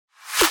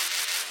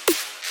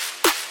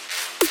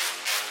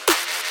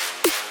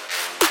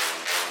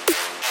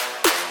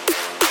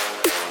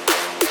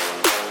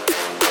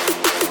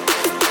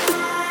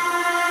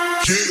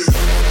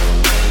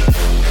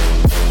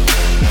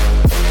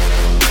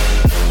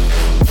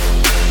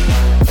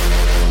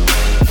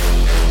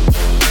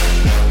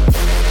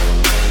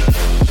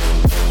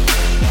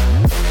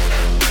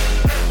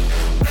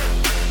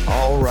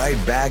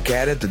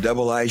at it, the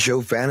Double I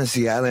Show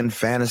Fantasy Island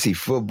Fantasy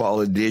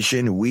Football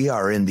Edition. We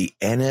are in the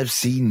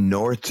NFC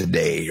North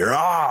today.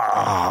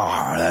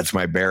 Rawr! That's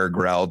my bear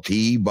growl.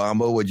 T.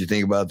 Bombo, what'd you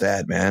think about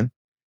that, man?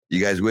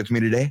 You guys with me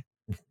today?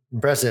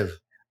 Impressive.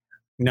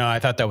 No, I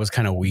thought that was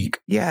kind of weak.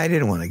 Yeah, I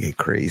didn't want to get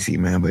crazy,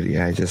 man, but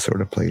yeah, I just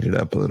sort of played it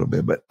up a little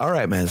bit. But all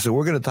right, man, so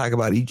we're going to talk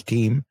about each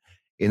team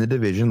in the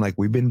division like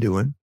we've been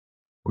doing.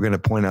 We're going to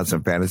point out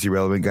some fantasy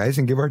relevant guys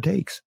and give our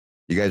takes.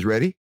 You guys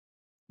ready?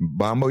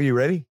 Bombo, you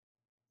ready?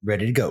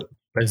 Ready to go.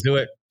 Let's do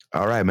it.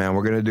 All right, man,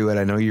 we're going to do it.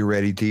 I know you're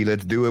ready, T.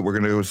 Let's do it. We're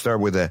going to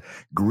start with the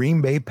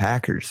Green Bay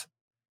Packers.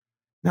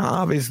 Now,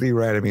 obviously,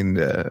 right, I mean,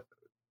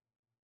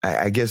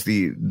 I guess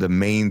the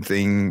main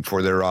thing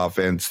for their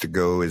offense to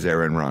go is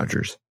Aaron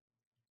Rodgers.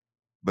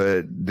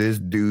 But this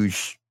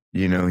douche,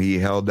 you know, he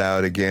held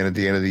out again at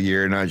the end of the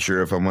year. Not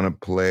sure if I want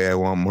to play. I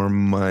want more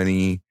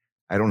money.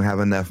 I don't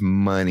have enough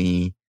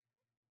money.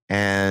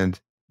 And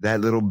that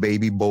little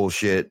baby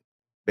bullshit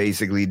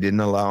basically didn't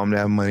allow him to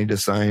have money to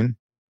sign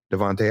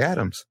Devontae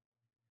Adams.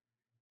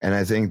 And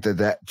I think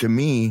that to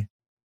me,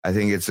 I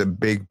think it's a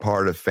big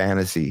part of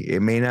fantasy.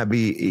 It may not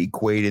be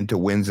equating to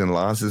wins and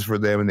losses for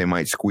them, and they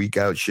might squeak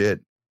out shit,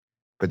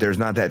 but there's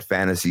not that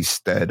fantasy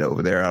stud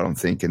over there, I don't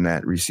think, in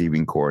that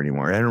receiving core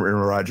anymore. Aaron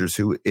Rodgers,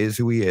 who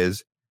he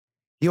is,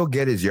 he'll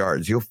get his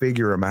yards. He'll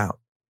figure them out.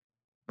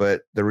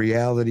 But the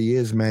reality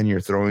is, man,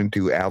 you're throwing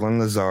to Alan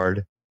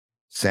Lazard,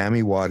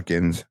 Sammy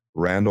Watkins,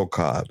 Randall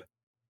Cobb.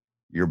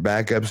 Your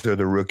backups are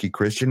the rookie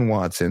Christian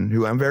Watson,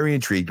 who I'm very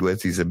intrigued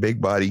with. He's a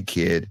big-body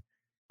kid,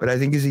 but I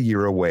think he's a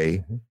year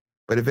away.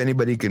 But if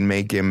anybody can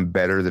make him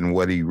better than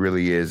what he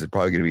really is, it's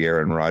probably going to be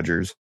Aaron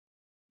Rodgers.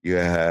 You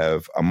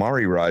have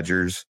Amari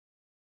Rodgers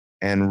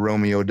and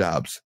Romeo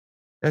Doubs.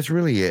 That's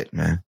really it,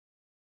 man.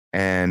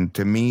 And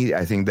to me,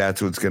 I think that's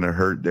what's going to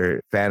hurt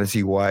their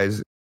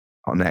fantasy-wise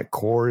on that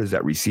core, is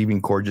that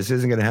receiving core just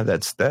isn't going to have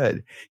that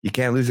stud. You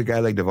can't lose a guy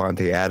like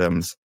Devontae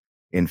Adams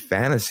in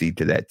fantasy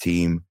to that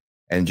team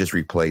and just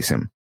replace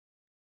him.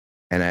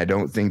 And I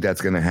don't think that's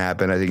going to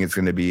happen. I think it's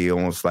going to be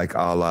almost like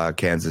a la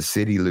Kansas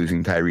City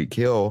losing Tyreek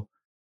Hill.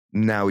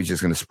 Now he's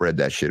just going to spread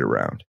that shit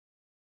around.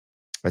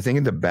 I think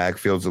in the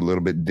backfield's a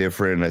little bit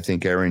different. I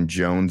think Aaron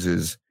Jones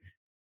is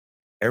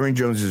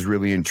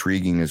really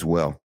intriguing as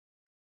well.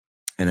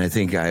 And I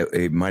think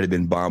it might have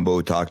been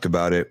Bombo talked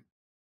about it,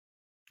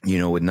 you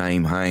know, with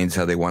Nyheim Hines,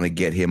 how they want to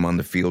get him on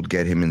the field,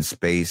 get him in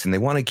space. And they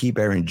want to keep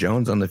Aaron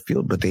Jones on the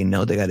field, but they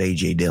know they got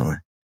A.J. Dillon.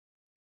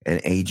 And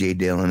A.J.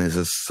 Dillon is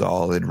a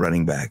solid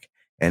running back.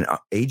 And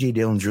A.J.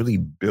 Dillon's really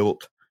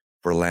built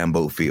for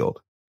Lambeau Field.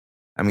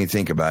 I mean,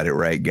 think about it,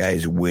 right,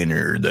 guys?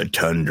 Winter, the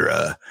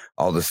Tundra,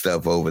 all the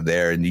stuff over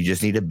there. And you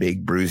just need a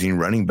big bruising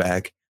running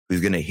back who's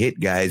going to hit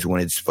guys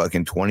when it's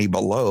fucking 20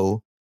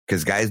 below,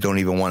 because guys don't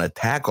even want to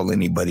tackle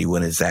anybody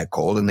when it's that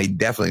cold, and they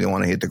definitely don't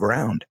want to hit the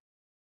ground.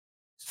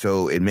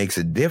 So it makes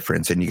a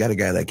difference. And you got a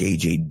guy like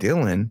A.J.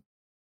 Dillon,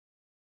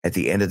 at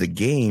the end of the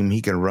game,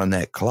 he can run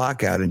that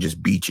clock out and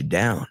just beat you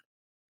down.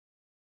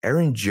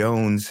 Aaron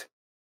Jones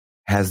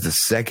has the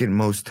second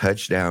most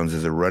touchdowns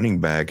as a running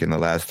back in the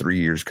last 3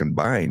 years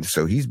combined.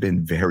 So he's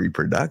been very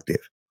productive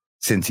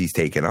since he's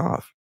taken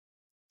off.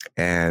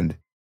 And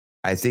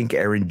I think what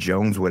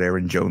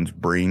Aaron Jones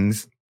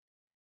brings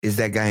is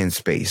that guy in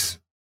space.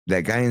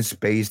 That guy in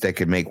space that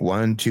could make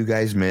 1-2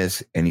 guys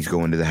miss, and he's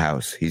going to the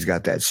house. He's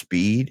got that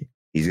speed.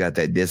 He's got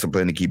that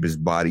discipline to keep his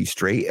body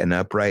straight and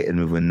upright and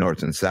moving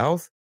north and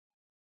south.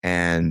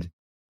 And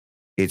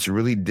it's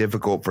really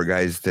difficult for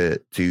guys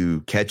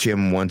to catch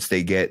him once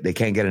they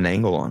can't get an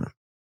angle on him.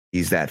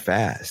 He's that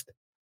fast.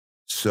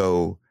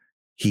 So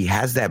he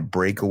has that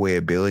breakaway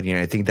ability. And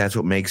I think that's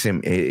what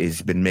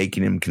has been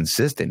making him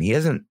consistent.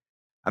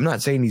 I'm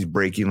not saying he's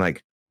breaking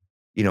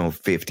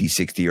 50,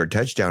 60 yard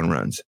touchdown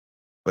runs,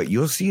 but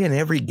you'll see in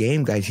every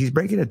game, guys, he's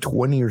breaking a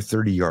 20 or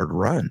 30 yard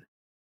run.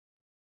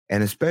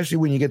 And especially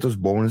when you get those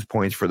bonus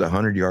points for the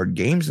 100-yard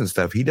games and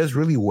stuff, he does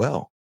really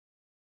well.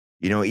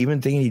 You know,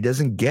 even thinking he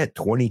doesn't get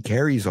 20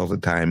 carries all the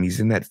time. He's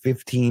in that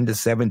 15 to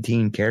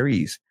 17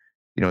 carries,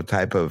 you know,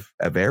 type of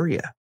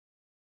area.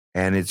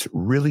 And it's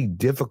really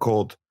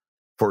difficult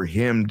for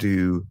him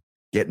to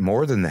get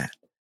more than that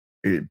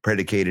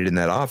predicated in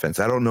that offense.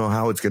 I don't know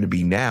how it's going to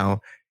be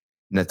now.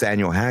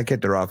 Nathaniel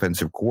Hackett, their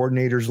offensive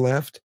coordinator's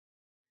left.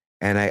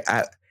 And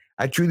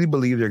I truly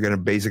believe they're going to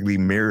basically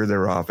mirror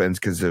their offense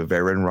because of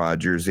Aaron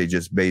Rodgers. They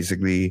just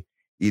basically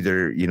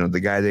either, you know, the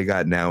guy they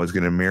got now is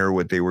going to mirror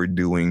what they were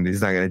doing.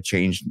 He's not going to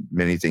change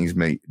many things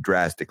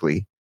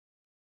drastically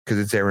because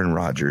it's Aaron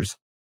Rodgers.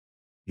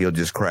 He'll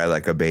just cry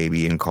like a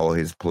baby and call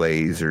his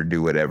plays or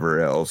do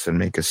whatever else and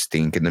make a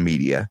stink in the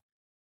media.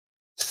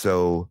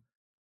 So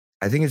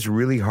I think it's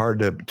really hard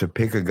to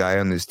pick a guy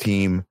on this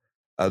team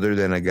other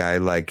than a guy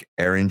like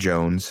Aaron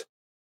Jones,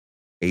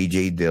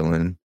 A.J.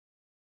 Dillon,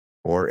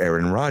 or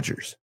Aaron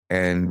Rodgers.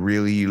 And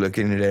really,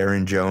 looking at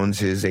Aaron Jones,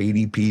 his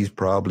ADP is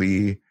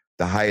probably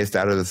the highest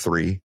out of the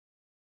three.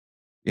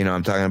 You know,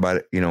 I'm talking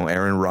about, you know,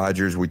 Aaron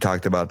Rodgers. We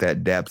talked about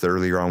that depth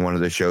earlier on one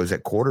of the shows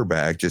at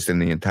quarterback, just in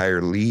the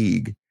entire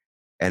league.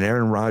 And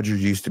Aaron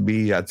Rodgers used to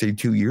be, I'd say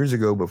 2 years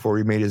ago, before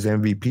he made his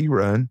MVP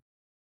run,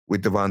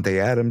 with Devontae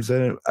Adams,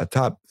 a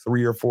top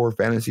 3 or 4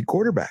 fantasy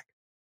quarterback.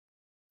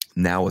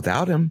 Now,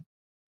 without him,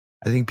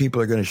 I think people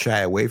are going to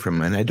shy away from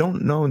him. And I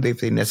don't know if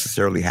they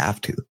necessarily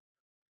have to.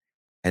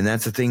 And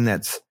that's the thing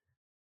that's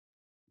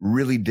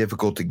really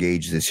difficult to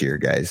gauge this year,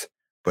 guys.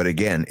 But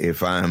again,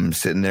 if I'm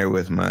sitting there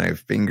with my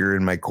finger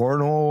in my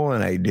cornhole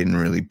and I didn't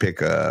really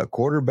pick a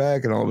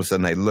quarterback and all of a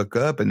sudden I look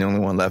up and the only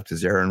one left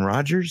is Aaron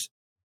Rodgers,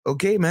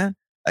 okay, man,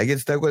 I get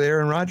stuck with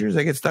Aaron Rodgers.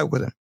 I get stuck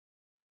with him.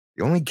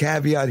 The only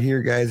caveat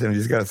here, guys, and I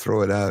just got to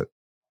throw it out,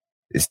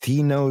 is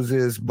T knows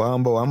this,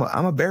 Bombo.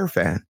 I'm a Bear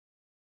fan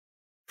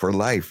for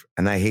life,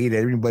 and I hate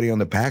everybody on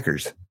the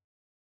Packers.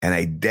 And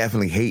I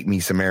definitely hate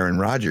me some Aaron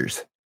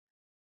Rodgers.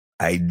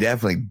 I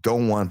definitely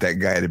don't want that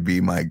guy to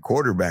be my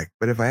quarterback.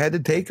 But if I had to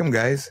take him,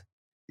 guys,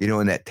 in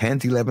that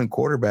 10th, 11th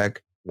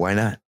quarterback, why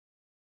not?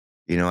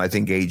 I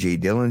think A.J.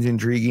 Dillon's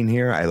intriguing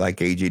here. I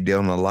like A.J.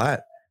 Dillon a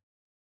lot.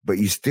 But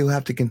you still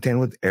have to contend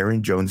with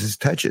Aaron Jones's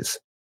touches.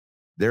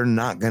 They're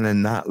not going to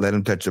not let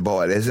him touch the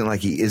ball. It isn't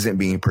like he isn't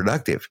being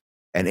productive.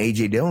 And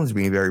A.J. Dillon's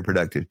being very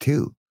productive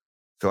too.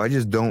 So I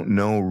just don't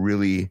know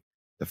really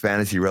the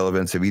fantasy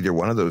relevance of either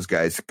one of those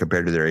guys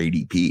compared to their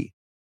ADP.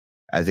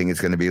 I think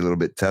it's going to be a little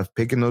bit tough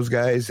picking those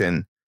guys,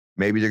 and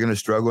maybe they're going to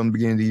struggle in the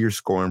beginning of the year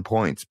scoring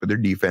points, but their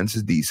defense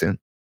is decent.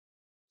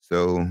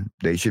 So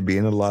they should be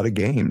in a lot of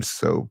games.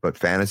 But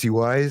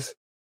fantasy-wise, it's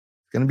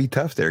going to be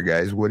tough there,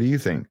 guys. What do you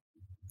think?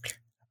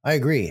 I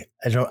agree.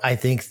 I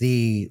think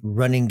the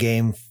running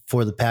game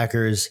for the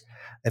Packers,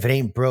 if it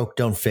ain't broke,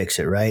 don't fix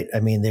it, right? I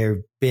mean,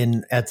 they've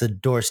been at the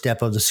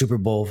doorstep of the Super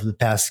Bowl for the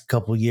past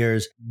couple of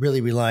years,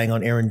 really relying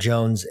on Aaron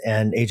Jones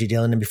and A.J.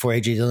 Dillon. And before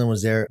A.J. Dillon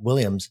was there,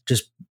 Williams,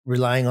 just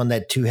relying on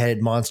that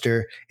two-headed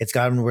monster. It's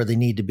got them where they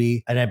need to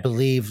be. And I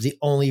believe the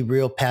only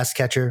real pass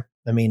catcher,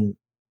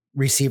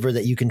 receiver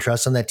that you can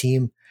trust on that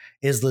team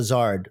is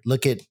Lazard.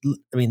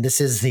 This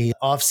is the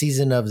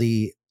offseason of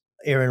the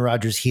Aaron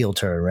Rodgers heel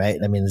turn, right?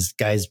 This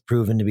guy's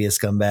proven to be a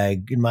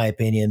scumbag, in my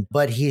opinion,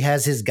 but he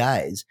has his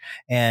guys.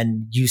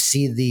 And you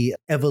see the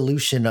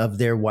evolution of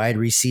their wide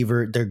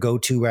receiver, their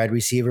go-to wide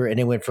receiver. And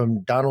it went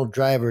from Donald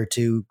Driver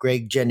to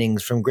Greg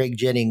Jennings, from Greg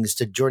Jennings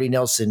to Jordy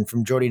Nelson,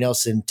 from Jordy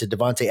Nelson to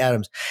Devontae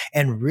Adams,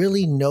 and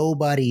really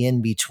nobody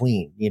in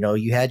between.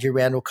 You had your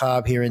Randall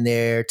Cobb here and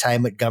there, Ty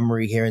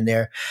Montgomery here and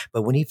there.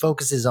 But when he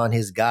focuses on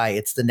his guy,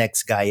 it's the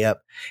next guy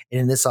up. And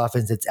in this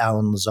offense, it's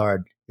Allen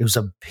Lazard. It was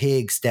a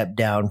big step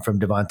down from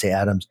Devontae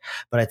Adams,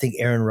 but I think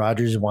Aaron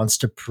Rodgers wants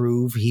to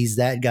prove he's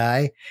that guy,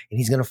 and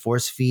he's going to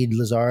force feed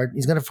Lazard.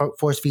 He's going to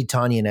force feed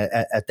Tanyan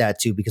at that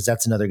too, because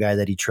that's another guy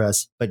that he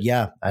trusts. But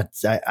yeah,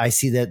 I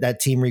see that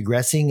team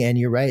regressing, and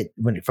you're right.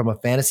 From a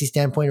fantasy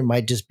standpoint, it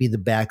might just be the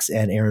backs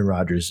and Aaron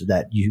Rodgers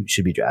that you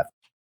should be drafting.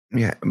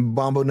 Yeah,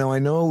 Bombo. Now I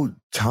know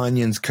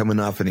Tanyan's coming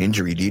off an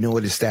injury. Do you know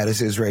what his status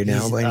is right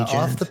now? He's by any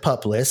chance? Off the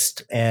PUP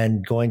list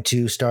and going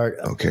to start.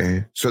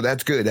 Okay, so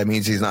that's good. That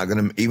means he's not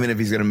going to. Even if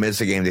he's going to miss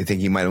a game, they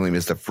think he might only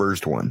miss the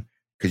first one,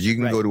 because you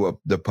can go to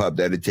the PUP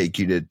that'd take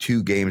you to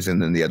 2 games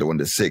and then the other one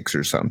to 6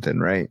 or something,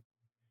 right?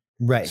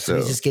 Right. So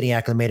he's just getting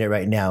acclimated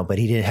right now, but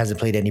he hasn't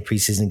played any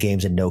preseason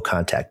games and no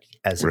contact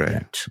as of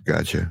yet.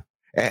 Gotcha.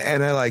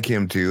 And I like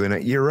him too.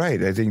 And you're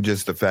right. I think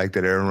just the fact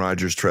that Aaron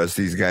Rodgers trusts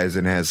these guys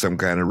and has some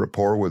kind of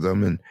rapport with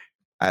them. And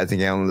I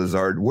think Allen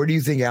Lazard, where do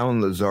you think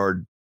Allen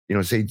Lazard,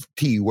 say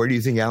T, where do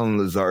you think Allen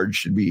Lazard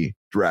should be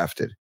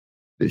drafted?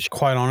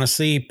 Quite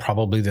honestly,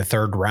 probably the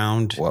 3rd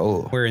round.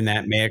 Whoa. We're in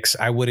that mix.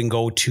 I wouldn't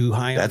go too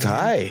high. That's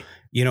high.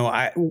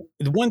 The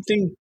one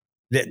thing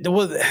that,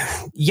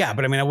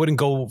 but I wouldn't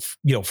go,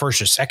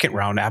 first or second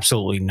round.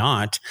 Absolutely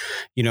not.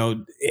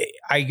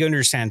 I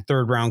understand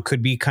 3rd round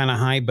could be kind of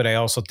high, but I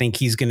also think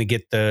he's going to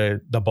get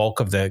the bulk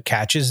of the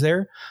catches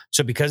there.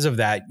 So because of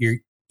that, you're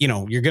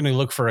going to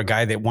look for a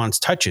guy that wants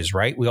touches,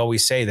 right? We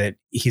always say that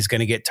he's going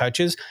to get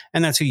touches,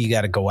 and that's who you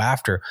got to go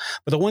after.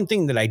 But the one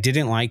thing that I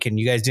didn't like, and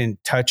you guys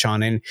didn't touch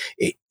on, and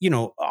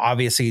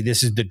obviously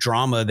this is the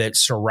drama that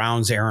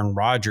surrounds Aaron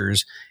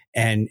Rodgers.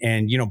 And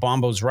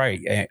Bombo's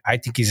right. I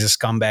think he's a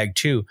scumbag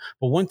too.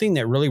 But one thing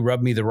that really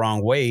rubbed me the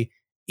wrong way,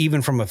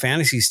 even from a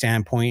fantasy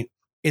standpoint,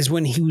 is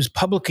when he was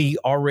publicly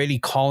already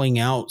calling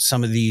out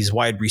some of these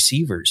wide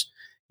receivers.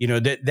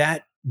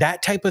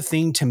 That type of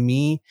thing, to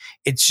me,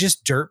 it's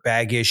just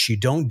dirtbag-ish. You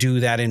don't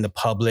do that in the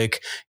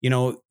public.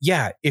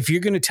 If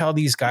you're going to tell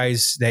these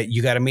guys that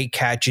you got to make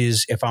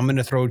catches, if I'm going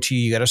to throw to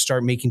you, you got to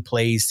start making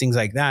plays, things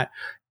like that.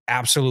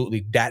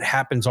 Absolutely. That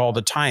happens all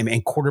the time.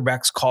 And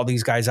quarterbacks call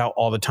these guys out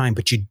all the time,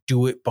 but you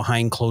do it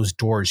behind closed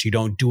doors. You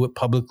don't do it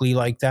publicly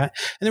like that.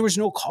 And there was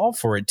no call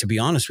for it, to be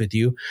honest with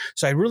you.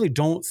 So I really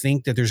don't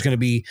think that there's going to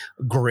be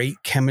great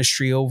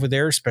chemistry over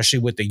there, especially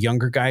with the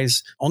younger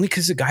guys, only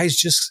because the guy's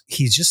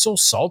he's just so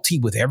salty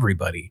with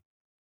everybody.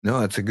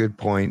 No, that's a good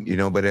point.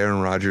 But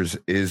Aaron Rodgers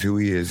is who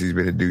he is. He's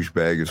been a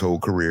douchebag his whole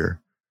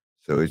career.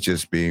 So it's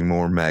just being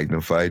more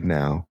magnified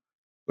now.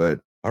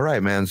 But all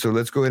right, man. So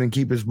let's go ahead and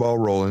keep his ball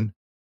rolling.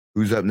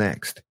 Who's up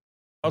next?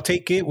 I'll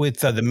take it with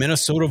the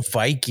Minnesota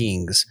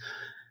Vikings.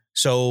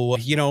 So,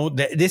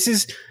 this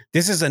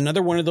is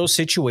another one of those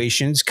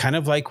situations, kind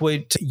of like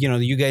what,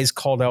 you guys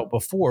called out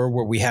before,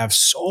 where we have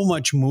so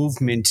much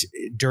movement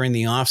during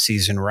the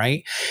offseason,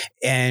 right?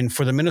 And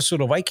for the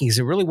Minnesota Vikings,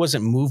 it really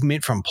wasn't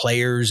movement from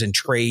players and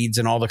trades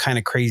and all the kind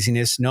of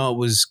craziness. No, it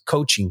was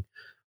coaching,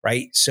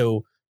 right?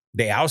 So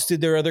they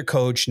ousted their other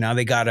coach. Now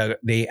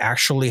they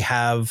actually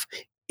have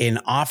an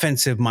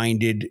offensive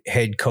minded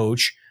head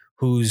coach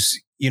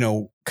who's,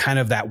 kind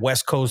of that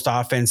West Coast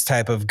offense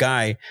type of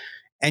guy.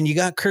 And you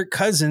got Kirk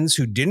Cousins,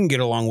 who didn't get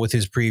along with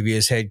his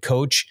previous head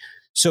coach.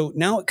 So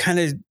now it kind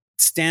of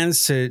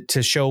stands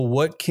to show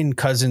what can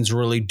Cousins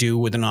really do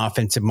with an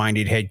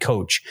offensive-minded head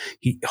coach.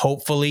 He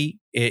hopefully,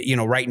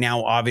 right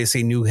now,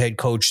 obviously, new head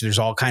coach. There's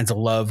all kinds of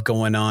love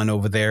going on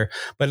over there.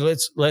 But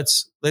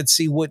let's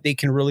see what they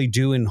can really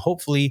do, and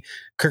hopefully,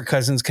 Kirk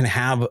Cousins can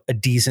have a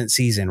decent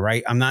season.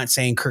 Right? I'm not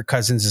saying Kirk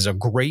Cousins is a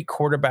great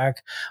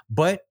quarterback,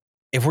 but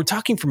if we're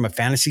talking from a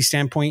fantasy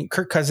standpoint,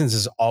 Kirk Cousins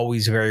is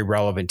always very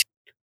relevant.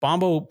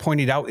 Bombo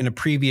pointed out in a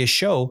previous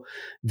show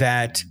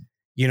that,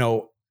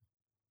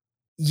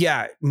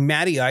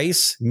 Matty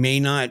Ice may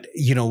not,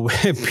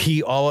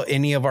 be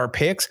any of our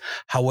picks.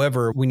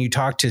 However, when you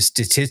talk to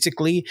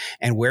statistically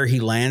and where he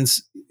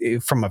lands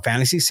from a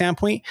fantasy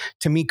standpoint,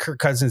 to me, Kirk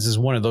Cousins is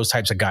one of those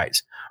types of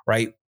guys,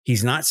 right?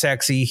 He's not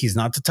sexy. He's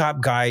not the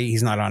top guy.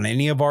 He's not on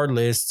any of our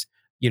lists,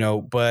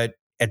 but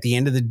at the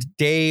end of the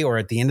day or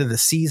at the end of the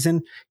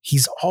season,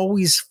 he's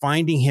always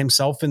finding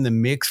himself in the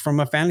mix from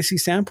a fantasy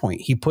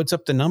standpoint. He puts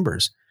up the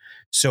numbers.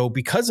 So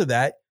because of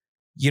that,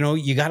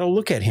 you got to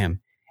look at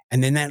him.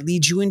 And then that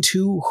leads you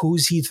into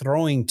who's he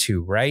throwing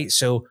to, right?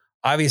 So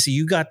obviously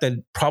you got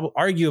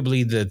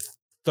arguably the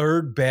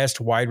third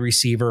best wide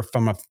receiver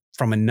from a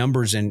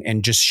numbers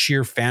and just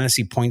sheer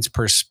fantasy points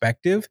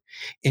perspective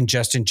in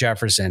Justin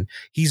Jefferson.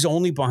 He's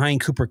only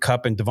behind Cooper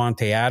Kupp and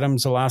Devontae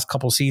Adams the last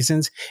couple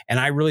seasons. And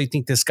I really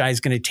think this guy's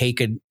going to take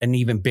an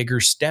even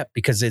bigger step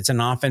because it's an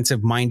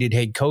offensive minded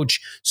head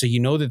coach. So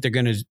that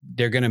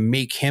they're going to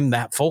make him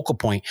that focal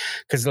point.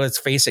 Because let's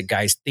face it,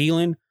 guys,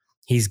 Thielen,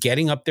 he's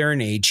getting up there in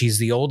age. He's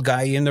the old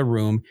guy in the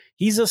room.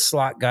 He's a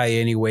slot guy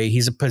anyway.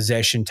 He's a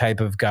possession type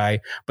of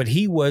guy, but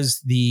he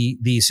was the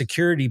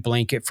security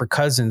blanket for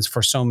Cousins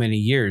for so many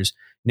years.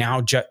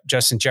 Now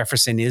Justin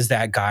Jefferson is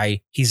that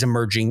guy. He's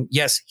emerging.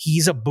 Yes,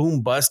 he's a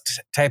boom bust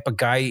type of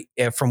guy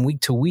from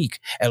week to week.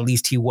 At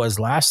least he was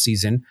last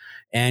season.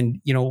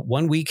 And,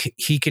 1 week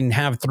he can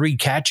have 3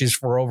 catches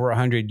for over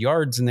 100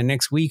 yards. And the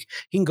next week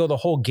he can go the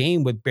whole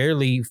game with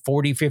barely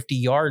 40, 50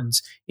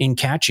 yards in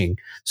catching.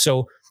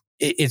 So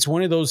it's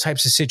one of those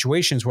types of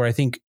situations where I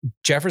think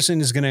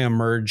Jefferson is going to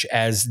emerge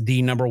as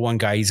the number one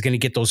guy. He's going to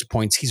get those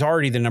points. He's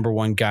already the number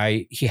one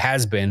guy. He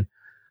has been,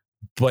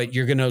 but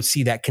you're going to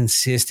see that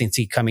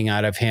consistency coming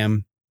out of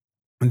him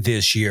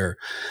this year,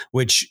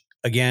 which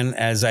again,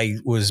 as I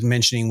was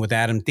mentioning with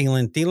Adam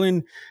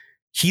Thielen,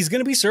 he's going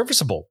to be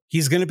serviceable.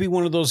 He's going to be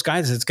one of those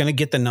guys that's going to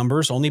get the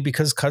numbers only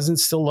because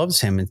Cousins still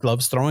loves him and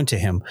loves throwing to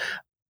him.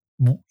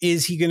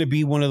 Is he going to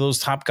be one of those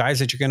top guys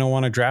that you're going to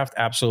want to draft?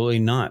 Absolutely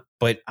not.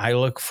 But I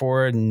look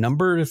for a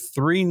number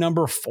 3,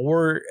 number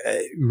 4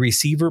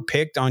 receiver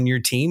picked on your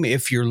team.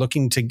 If you're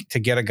looking to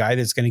get a guy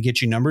that's going to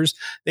get you numbers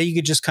that you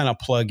could just kind of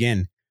plug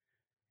in.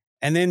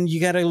 And then you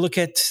got to look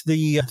at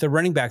the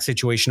running back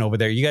situation over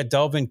there. You got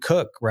Dalvin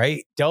Cook,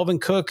 right?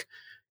 Dalvin Cook,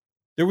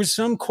 there was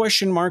some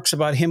question marks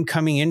about him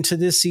coming into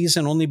this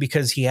season only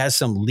because he has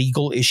some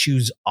legal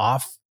issues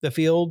off the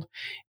field.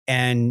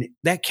 And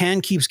that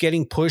keeps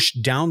getting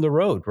pushed down the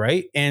road,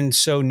 right? And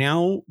so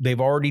now they've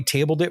already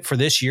tabled it for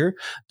this year.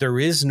 There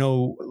is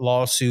no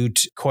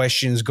lawsuit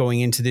questions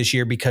going into this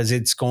year because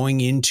it's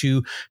going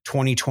into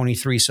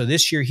 2023. So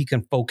this year he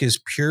can focus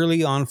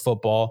purely on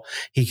football.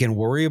 He can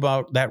worry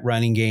about that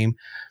running game.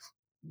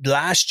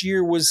 Last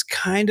year was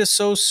kind of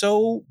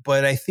so,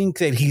 but I think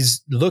that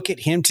look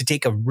at him to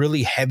take a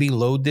really heavy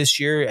load this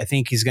year. I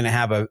think he's going to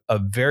have a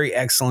very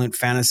excellent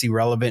fantasy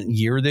relevant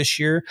year this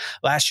year.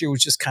 Last year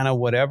was just kind of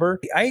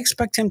whatever. I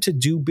expect him to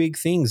do big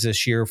things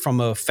this year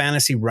from a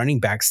fantasy running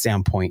back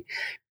standpoint.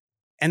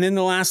 And then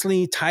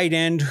lastly, tight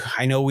end.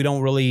 I know we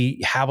don't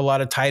really have a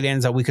lot of tight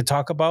ends that we could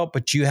talk about,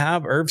 but you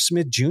have Irv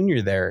Smith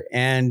Jr. there.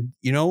 And,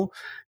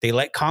 they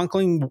let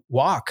Conklin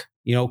walk.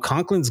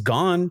 Conklin's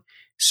gone.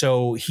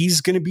 So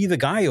he's going to be the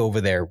guy over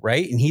there,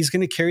 right? And he's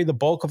going to carry the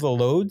bulk of the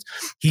loads.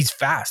 He's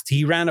fast.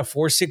 He ran a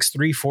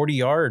 4.63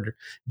 40-yard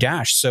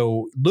dash.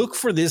 So look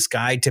for this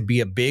guy to be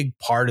a big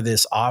part of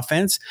this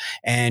offense.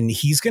 And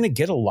he's going to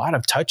get a lot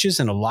of touches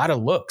and a lot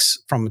of looks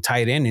from a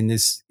tight end in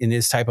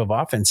this type of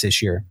offense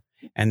this year.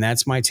 And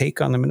that's my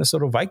take on the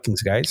Minnesota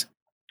Vikings, guys.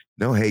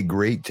 No, hey,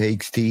 great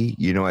takes, T.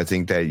 I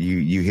think that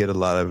you hit a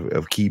lot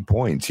of key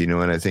points, and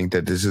I think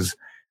that this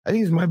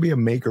might be a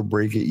make or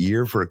break it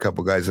year for a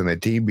couple guys on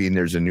that team, being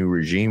there's a new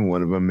regime,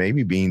 one of them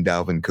maybe being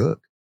Dalvin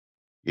Cook.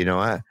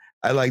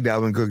 I like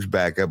Dalvin Cook's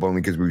backup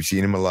only because we've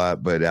seen him a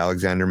lot, but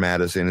Alexander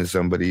Madison is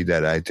somebody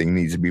that I think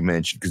needs to be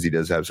mentioned because he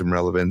does have some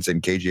relevance,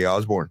 and KJ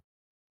Osborne.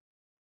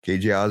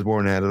 KJ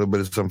Osborne had a little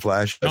bit of some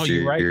flash last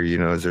year, right,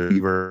 as a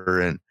receiver,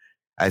 and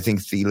I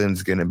think Thielen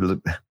is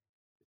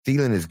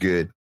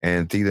good.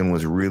 and Thielen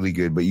was really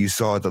good. But you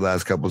saw it the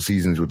last couple of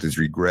seasons with his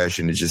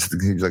regression. It just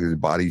seems like his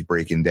body's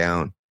breaking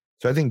down.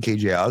 So I think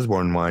KJ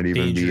Osborne might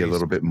even be a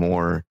little bit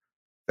more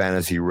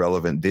fantasy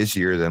relevant this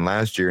year than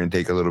last year and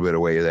take a little bit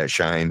away of that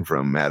shine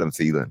from Adam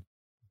Thielen.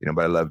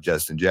 But I love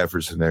Justin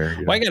Jefferson there.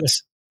 Well,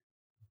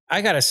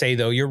 I gotta say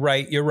though, you're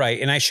right.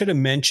 And I should have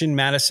mentioned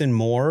Madison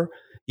more.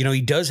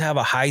 He does have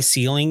a high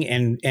ceiling,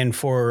 and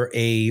for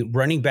a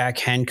running back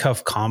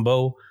handcuff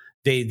combo,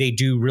 they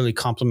do really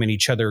complement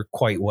each other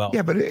quite well.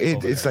 Yeah, but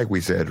it's like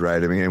we said,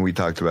 right? I mean, and we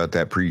talked about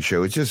that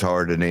pre-show. It's just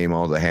hard to name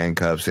all the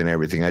handcuffs and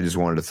everything. I just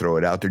wanted to throw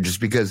it out there just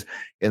because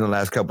in the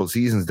last couple of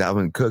seasons,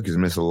 Dalvin Cook has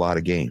missed a lot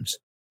of games.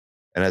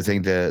 And I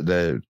think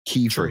the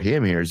key for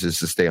him here is just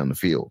to stay on the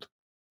field.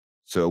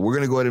 So we're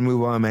going to go ahead and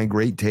move on, man.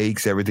 Great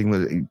takes. Everything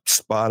was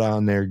spot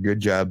on there.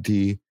 Good job,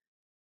 T.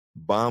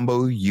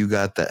 Bombo, you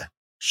got the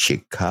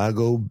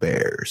Chicago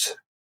Bears.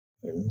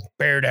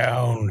 Bear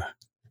down.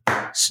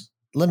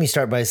 Let me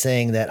start by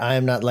saying that I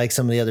am not like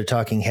some of the other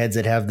talking heads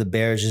that have the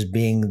Bears as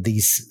being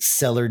these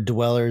cellar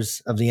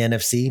dwellers of the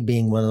NFC,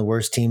 being one of the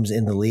worst teams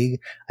in the league.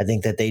 I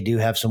think that they do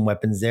have some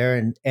weapons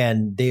there,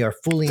 and they are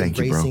fully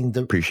embracing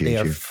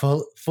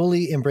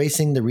fully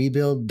embracing the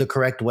rebuild the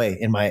correct way,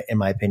 in my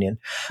opinion.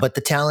 But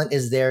the talent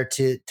is there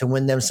to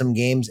win them some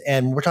games,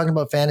 and we're talking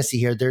about fantasy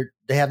here.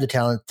 They have the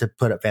talent to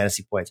put up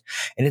fantasy points,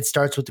 and it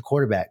starts with the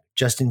quarterback,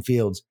 Justin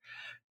Fields.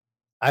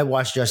 I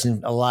watched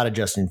a lot of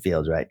Justin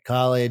Fields, right?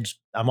 College,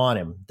 I'm on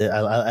him.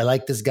 I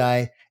like this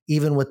guy,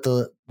 even with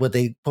what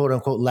they quote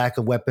unquote lack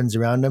of weapons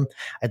around him.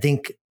 I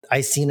think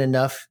I've seen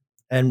enough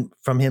and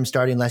from him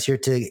starting last year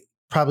to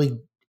probably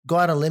go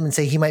out on a limb and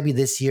say he might be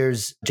this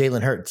year's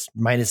Jalen Hurts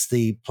minus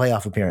the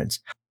playoff appearance.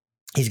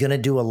 He's going to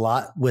do a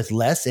lot with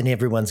less, and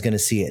everyone's going to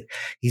see it.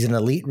 He's an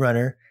elite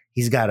runner.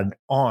 He's got an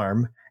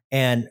arm,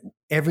 and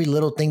every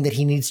little thing that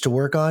he needs to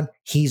work on,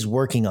 he's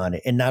working on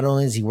it. And not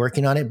only is he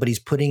working on it, but he's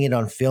putting it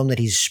on film that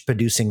he's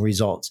producing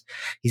results.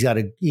 He's got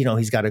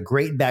a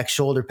great back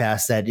shoulder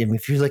pass that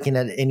if you're looking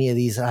at any of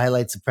these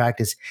highlights of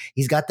practice,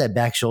 he's got that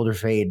back shoulder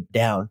fade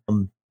down.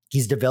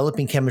 He's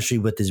developing chemistry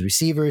with his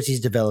receivers. He's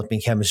developing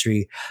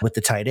chemistry with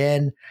the tight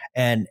end,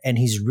 and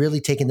he's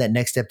really taking that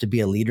next step to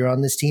be a leader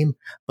on this team.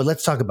 But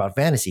let's talk about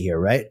fantasy here,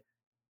 right?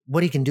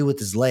 What he can do with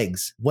his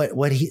legs,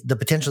 the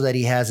potential that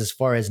he has as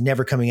far as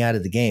never coming out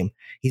of the game.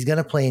 He's going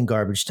to play in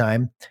garbage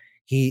time.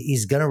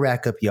 He's going to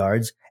rack up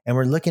yards. And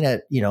we're looking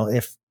at,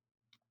 if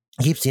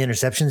he keeps the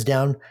interceptions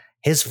down,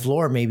 his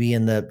floor may be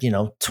in the,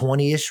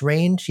 20-ish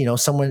range.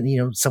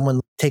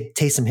 Someone take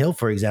Taysom Hill,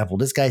 for example.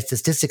 This guy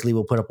statistically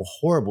will put up a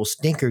horrible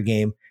stinker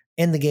game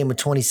in the game with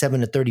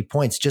 27 to 30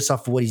 points just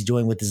off of what he's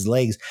doing with his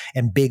legs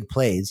and big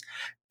plays.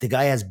 The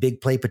guy has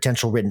big play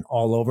potential written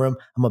all over him.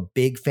 I'm a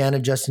big fan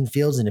of Justin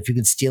Fields, and if you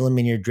can steal him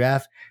in your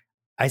draft,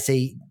 I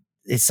say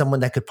it's someone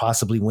that could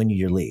possibly win you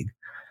your league.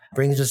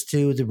 Brings us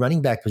to the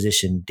running back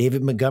position,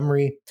 David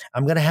Montgomery.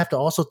 I'm going to have to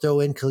also throw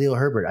in Khalil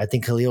Herbert. I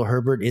think Khalil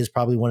Herbert is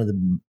probably one of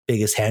the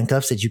biggest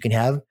handcuffs that you can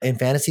have in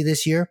fantasy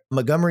this year.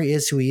 Montgomery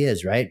is who he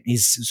is, right?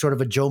 He's sort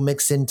of a Joe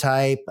Mixon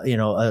type,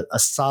 a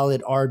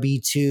solid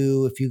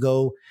RB2. If you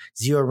go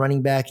zero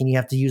running back and you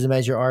have to use him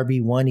as your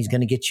RB1, he's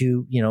going to get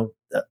you,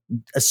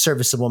 a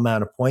serviceable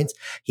amount of points.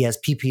 He has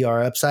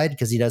PPR upside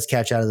because he does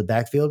catch out of the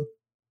backfield.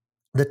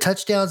 The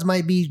touchdowns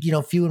might be,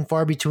 few and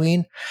far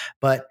between,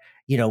 but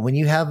when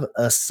you have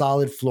a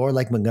solid floor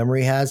like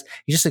Montgomery has,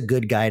 he's just a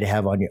good guy to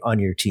have on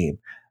your team.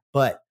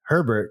 But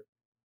Herbert,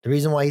 the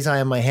reason why he's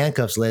high on my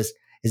handcuffs list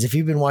is if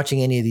you've been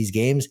watching any of these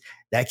games,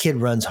 that kid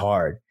runs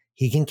hard.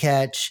 He can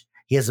catch.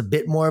 He has a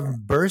bit more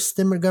of burst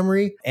than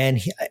Montgomery. And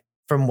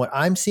from what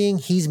I'm seeing,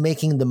 he's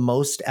making the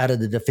most out of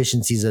the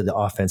deficiencies of the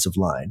offensive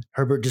line.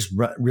 Herbert just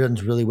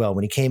runs really well.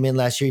 When he came in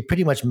last year, he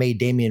pretty much made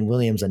Damian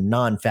Williams a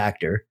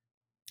non-factor.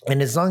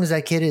 And as long as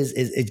that kid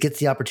it gets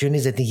the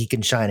opportunities, I think he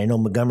can shine. I know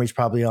Montgomery's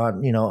probably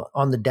on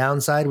the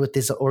downside with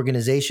this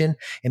organization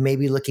and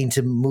maybe looking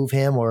to move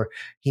him, or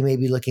he may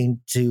be looking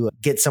to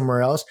get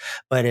somewhere else.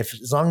 But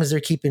as long as they're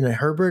keeping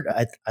Herbert,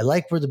 I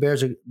like where the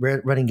Bears'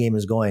 running game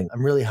is going.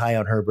 I'm really high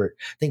on Herbert.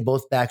 I think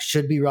both backs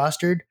should be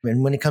rostered.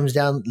 And when it comes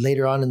down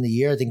later on in the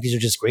year, I think these are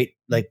just great,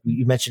 like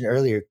you mentioned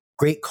earlier,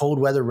 great cold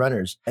weather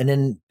runners. And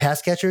then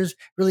pass catchers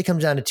really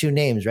comes down to two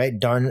names, right?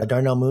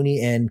 Darnell Mooney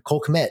and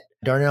Cole Kmet.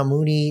 Darnell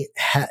Mooney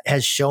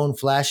has shown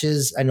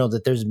flashes. I know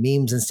that there's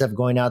memes and stuff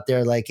going out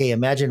there like, hey,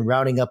 imagine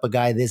routing up a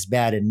guy this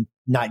bad and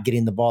not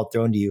getting the ball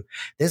thrown to you.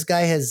 This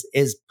guy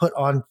is put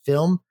on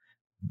film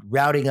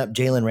routing up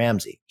Jalen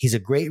Ramsey. He's a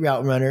great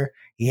route runner.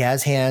 He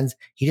has hands.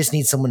 He just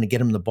needs someone to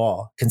get him the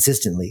ball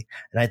consistently.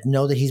 And I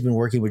know that he's been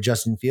working with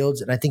Justin Fields,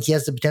 and I think he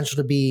has the potential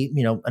to be,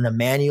 an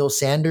Emmanuel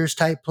Sanders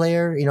type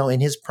player, in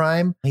his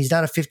prime. He's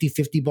not a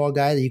 50-50 ball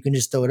guy that you can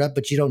just throw it up,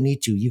 but you don't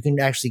need to. You can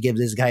actually give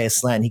this guy a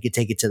slant and he could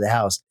take it to the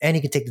house, and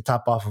he could take the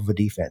top off of a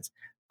defense.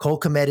 Cole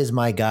Kmet is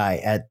my guy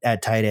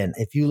at tight end.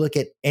 If you look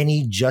at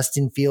any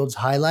Justin Fields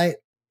highlight,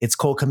 it's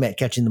Cole Kmet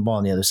catching the ball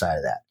on the other side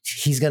of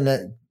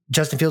that.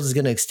 Justin Fields is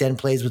going to extend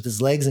plays with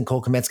his legs, and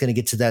Cole Kmet's going to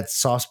get to that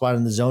soft spot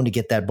in the zone to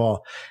get that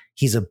ball.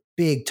 He's a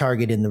big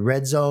target in the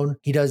red zone.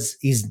 He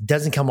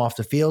doesn't come off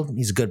the field.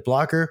 He's a good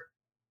blocker.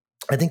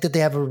 I think that they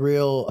have a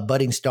real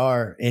budding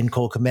star in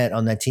Cole Kmet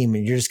on that team.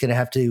 And you're just going to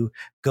have to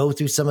go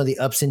through some of the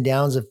ups and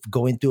downs of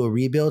going through a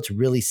rebuild to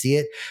really see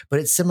it. But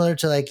it's similar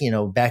to like,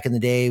 back in the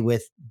day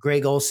with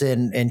Greg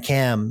Olson and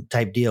Cam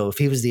type deal. If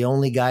he was the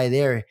only guy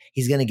there,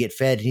 he's going to get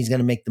fed and he's going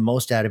to make the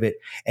most out of it.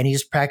 And he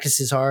just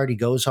practices hard. He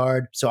goes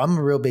hard. So I'm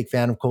a real big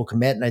fan of Cole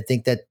Kmet. And I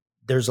think that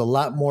there's a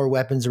lot more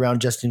weapons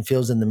around Justin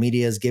Fields than the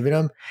media has given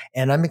him.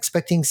 And I'm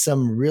expecting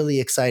some really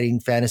exciting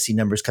fantasy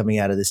numbers coming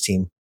out of this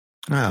team.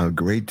 Oh,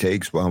 great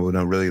takes, Bob.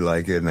 I really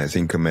like it. And I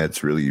think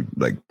Komet's really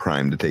like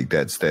primed to take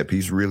that step.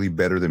 He's really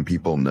better than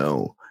people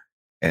know.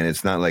 And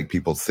it's not like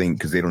people think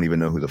because they don't even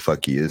know who the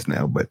fuck he is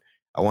now. But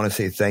I want to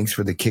say thanks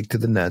for the kick to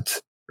the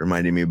nuts,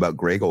 reminding me about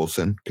Greg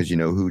Olson, because you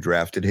know who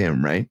drafted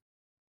him, right?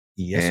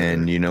 Yes.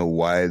 And you know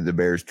why the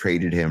Bears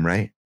traded him,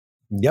 right?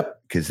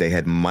 Yep. Because they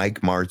had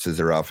Mike Martz as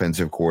their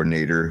offensive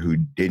coordinator who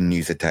didn't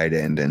use a tight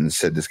end and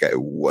said this guy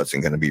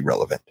wasn't going to be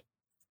relevant.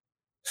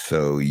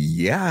 So,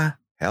 yeah,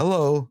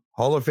 hello,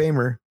 Hall of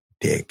Famer,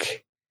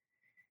 Dick.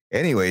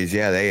 Anyways,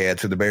 yeah,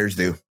 that's what the Bears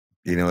do.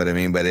 You know what I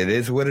mean? But it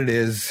is what it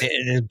is.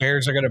 The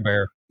Bears are going to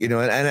bear. You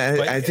know, and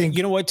I think...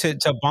 You know what?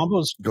 To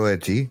Bombo's... Go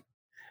ahead, T.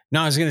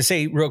 No, I was going to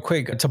say real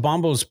quick, to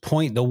Bombo's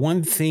point, the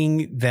one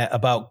thing that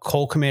about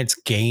Cole Kmet's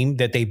game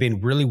that they've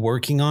been really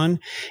working on,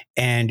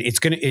 and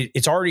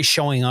it's already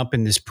showing up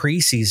in this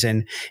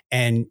preseason,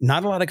 and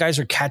not a lot of guys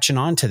are catching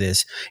on to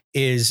this,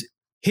 is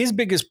his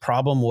biggest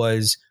problem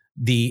was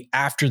the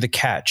after the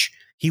catch.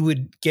 He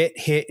would get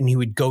hit and he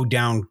would go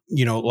down,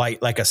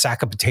 like a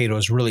sack of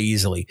potatoes really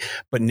easily.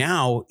 But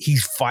now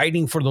he's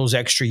fighting for those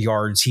extra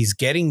yards. He's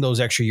getting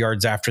those extra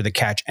yards after the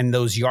catch. And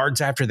those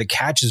yards after the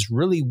catch is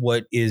really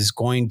what is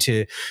going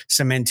to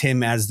cement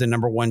him as the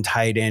number one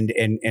tight end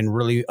and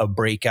really a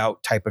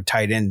breakout type of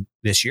tight end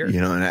this year.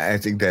 You know, and I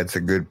think that's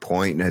a good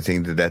point. And I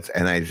think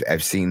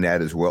I've seen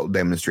that as well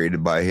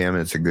demonstrated by him.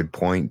 It's a good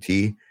point,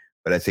 T.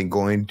 But I think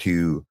going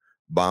to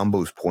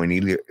Bombo's point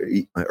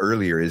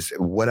earlier is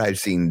what I've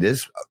seen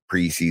this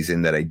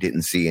preseason that I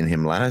didn't see in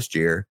him last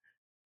year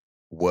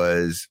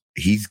was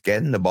he's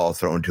getting the ball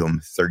thrown to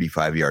him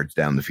 35 yards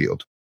down the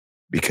field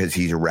because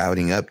he's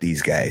routing up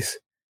these guys.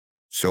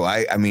 So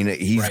I mean,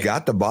 he's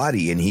got the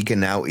body and he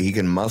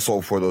can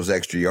muscle for those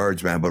extra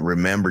yards, man. But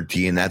remember,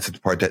 T, and that's the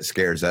part that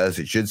scares us.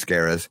 It should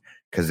scare us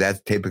because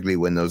that's typically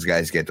when those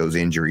guys get those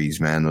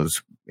injuries, man,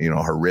 those,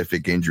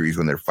 horrific injuries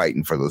when they're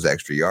fighting for those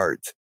extra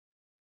yards.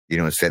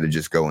 Instead of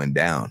just going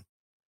down.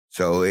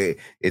 So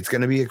it's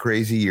going to be a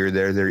crazy year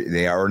there.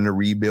 They are in a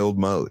rebuild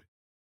mode.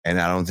 And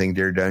I don't think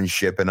they're done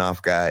shipping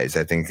off guys.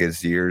 I think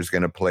this year is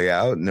going to play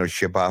out and they'll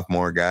ship off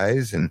more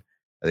guys. And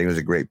I think it was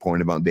a great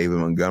point about David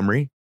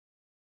Montgomery,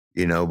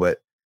 but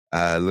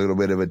a little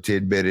bit of a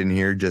tidbit in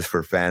here just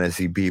for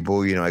fantasy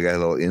people. I got a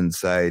little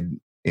inside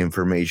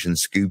information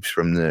scoops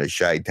from the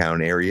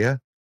Chi-Town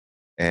area.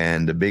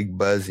 And the big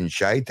buzz in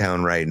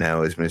Chi-Town right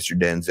now is Mr.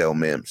 Denzel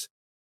Mims.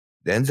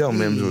 Denzel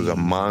Mims was a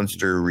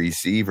monster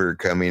receiver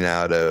coming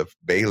out of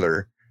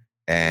Baylor,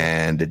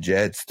 and the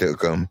Jets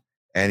took him.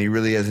 And he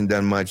really hasn't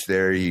done much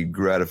there. He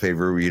grew out of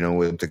favor,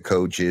 with the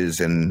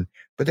coaches,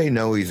 but they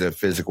know he's a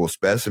physical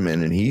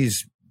specimen, and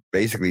he's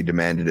basically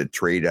demanded a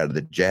trade out of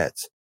the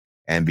Jets.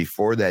 And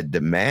before that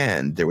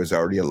demand, there was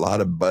already a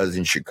lot of buzz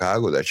in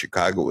Chicago that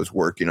Chicago was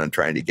working on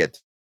trying to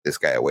get this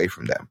guy away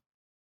from them.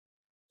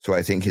 So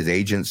I think his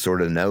agent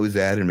sort of knows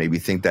that and maybe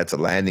think that's a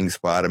landing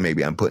spot, or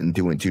maybe I'm putting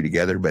two and two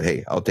together. But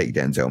hey, I'll take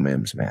Denzel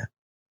Mims, man.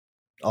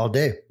 All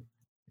day.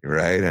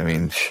 Right? I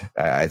mean,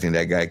 I think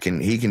that guy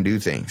can do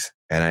things.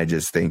 And I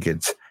just think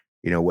it's,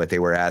 what they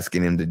were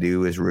asking him to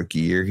do his rookie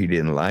year, he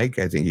didn't like.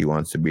 I think he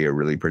wants to be a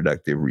really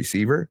productive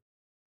receiver.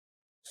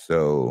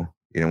 So,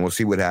 we'll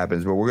see what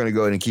happens. But we're going to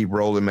go ahead and keep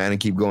rolling, man,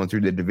 and keep going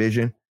through the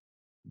division.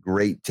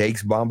 Great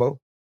takes, Bombo.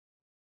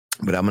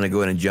 But I'm going to go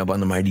ahead and jump on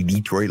the mighty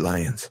Detroit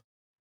Lions.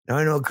 Now,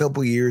 I know a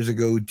couple years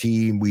ago,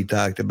 team, we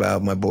talked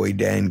about my boy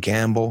Dan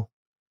Campbell,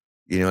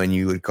 and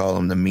you would call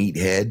him the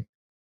meathead,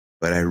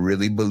 but I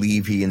really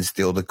believe he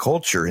instilled a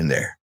culture in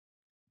there.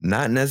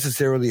 Not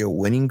necessarily a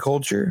winning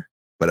culture,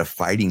 but a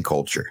fighting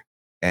culture.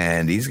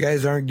 And these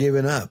guys aren't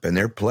giving up, and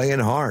they're playing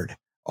hard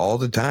all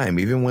the time,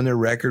 even when their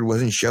record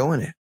wasn't showing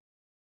it.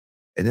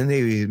 And then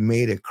they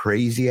made a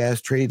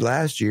crazy-ass trade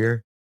last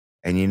year,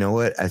 and you know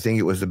what? I think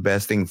it was the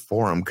best thing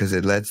for them because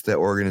it lets the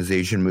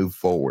organization move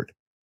forward.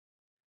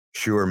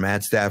 Sure,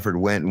 Matt Stafford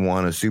went and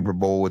won a Super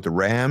Bowl with the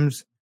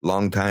Rams.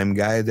 Longtime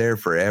guy there,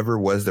 forever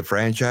was the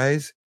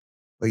franchise.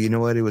 But you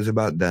know what? It was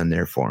about done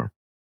there for him.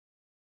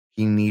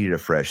 He needed a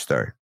fresh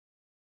start.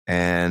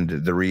 And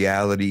the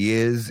reality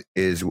is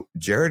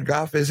Jared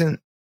Goff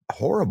isn't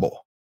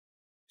horrible.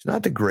 He's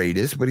not the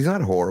greatest, but he's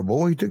not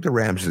horrible. He took the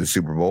Rams to the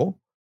Super Bowl.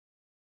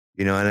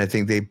 And I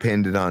think they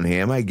pinned it on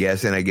him, I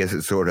guess. And I guess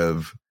it sort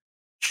of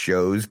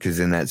shows because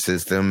in that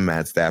system,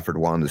 Matt Stafford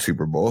won the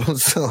Super Bowl.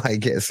 So I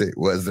guess it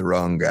was the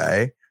wrong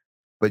guy.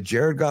 But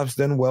Jared Goff's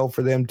done well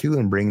for them, too,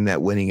 in bringing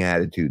that winning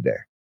attitude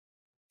there.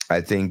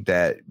 I think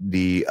that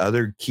the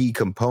other key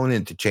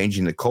component to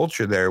changing the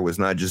culture there was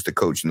not just the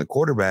coach and the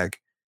quarterback.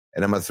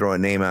 And I'm going to throw a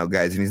name out,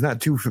 guys, and he's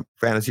not too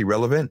fantasy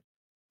relevant,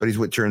 but he's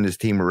what turned this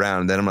team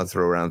around. Then I'm going to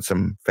throw around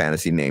some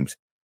fantasy names.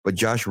 But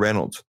Josh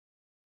Reynolds.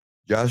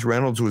 Josh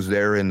Reynolds was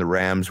there in the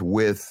Rams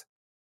with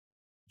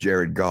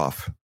Jared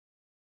Goff.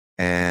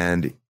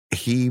 And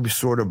he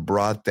sort of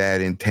brought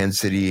that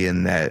intensity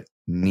and that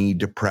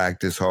need to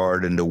practice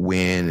hard and to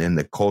win and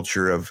the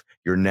culture of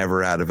you're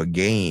never out of a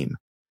game.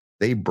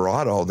 They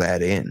brought all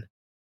that in.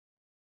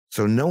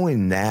 So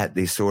knowing that,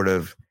 it sort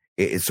of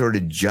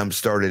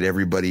jump-started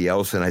everybody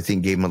else and I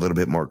think gave them a little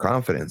bit more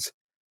confidence.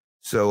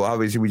 So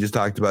obviously we just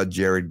talked about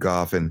Jared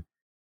Goff, and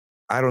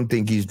I don't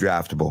think he's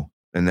draftable.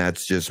 And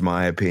that's just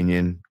my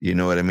opinion. You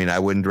know what I mean? I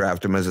wouldn't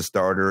draft him as a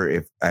starter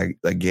if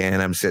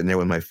I'm sitting there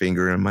with my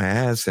finger in my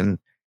ass and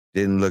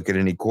didn't look at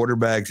any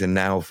quarterbacks. And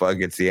now,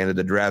 it's the end of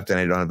the draft and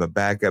I don't have a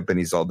backup and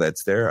he's all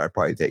that's there. I'd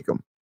probably take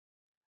him.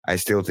 I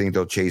still think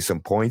they'll chase some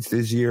points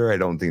this year. I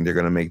don't think they're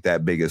going to make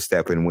that big a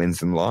step in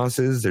wins and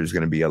losses. There's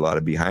going to be a lot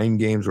of behind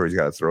games where he's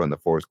got to throw in the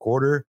fourth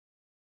quarter.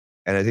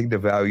 And I think the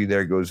value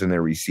there goes in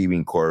their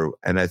receiving core.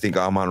 And I think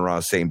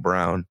Amon-Ra St.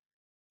 Brown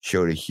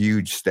showed a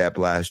huge step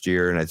last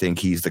year, and I think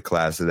he's the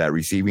class of that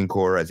receiving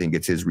core. I think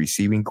it's his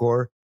receiving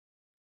core.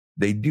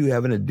 They do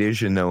have an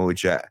addition, though,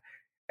 and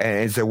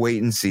it's a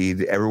wait and see.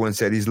 Everyone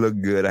said he's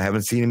looked good. I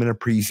haven't seen him in a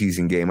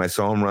preseason game. I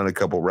saw him run a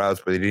couple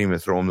routes, but they didn't even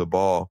throw him the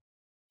ball.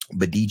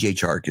 But DJ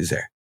Chark is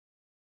there.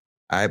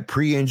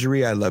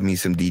 Pre-injury, I love me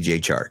some DJ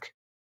Chark.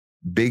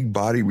 Big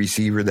body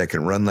receiver that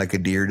can run like a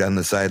deer down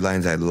the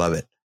sidelines. I love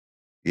it.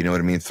 You know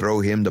what I mean? Throw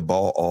him the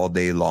ball all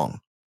day long.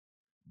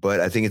 But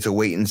I think it's a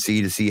wait and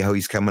see to see how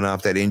he's coming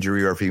off that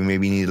injury, or if he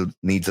maybe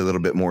needs a little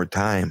bit more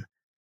time.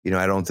 You know,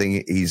 I don't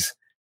think he's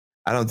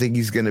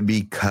going to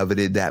be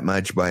coveted that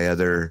much by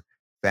other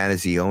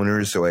fantasy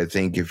owners. So I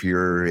think if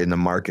you're in the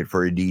market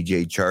for a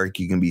DJ Chark,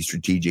 you can be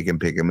strategic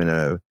and pick him in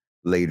a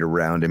later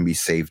round and be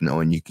safe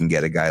knowing you can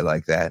get a guy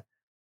like that.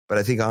 But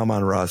I think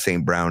Amon-Ra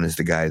St. Brown is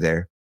the guy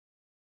there.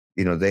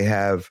 You know, they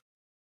have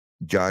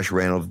Josh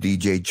Reynolds,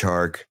 DJ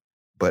Chark,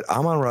 but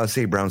Amon-Ra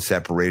St. Brown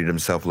separated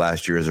himself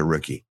last year as a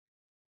rookie.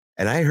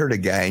 And I heard a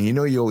guy, and you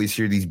know, you always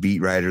hear these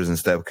beat writers and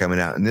stuff coming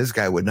out, and this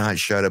guy would not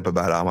shut up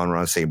about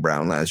Amon-Ra St.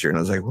 Brown last year. And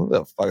I was like, what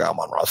the fuck,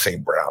 Amon-Ra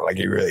St. Brown? Like,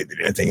 he really did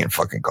anything in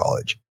fucking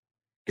college.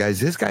 Guys,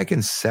 this guy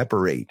can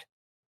separate.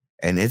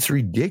 And it's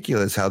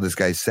ridiculous how this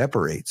guy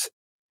separates.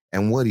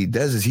 And what he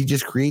does is he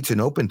just creates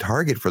an open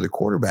target for the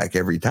quarterback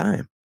every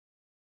time,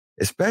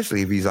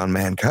 especially if he's on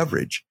man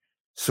coverage.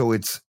 So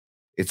it's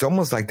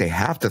almost like they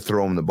have to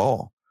throw him the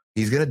ball.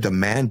 He's going to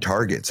demand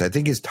targets. I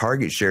think his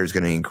target share is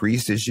going to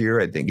increase this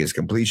year. I think his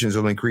completions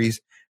will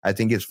increase. I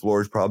think his floor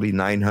is probably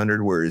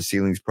 900, where his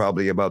ceiling's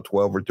probably about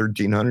 12 or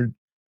 1,300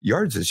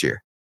 yards this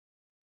year.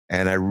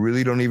 And I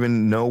really don't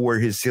even know where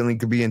his ceiling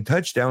could be in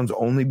touchdowns,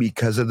 only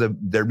because of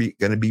they're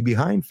going to be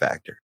behind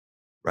factor,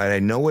 right? I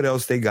know what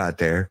else they got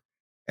there.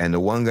 And the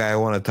one guy I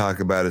want to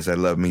talk about is I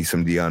love me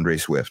some DeAndre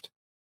Swift.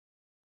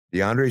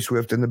 DeAndre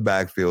Swift in the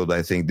backfield,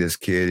 I think this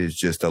kid is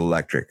just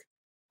electric.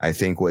 I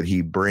think what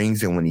he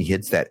brings, and when he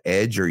hits that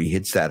edge or he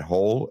hits that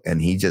hole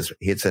and he just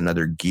hits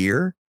another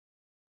gear,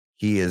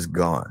 he is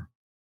gone.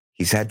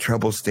 He's had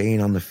trouble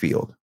staying on the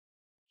field.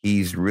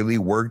 He's really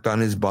worked on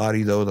his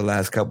body, though, the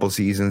last couple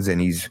seasons,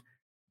 and he's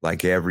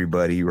like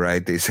everybody,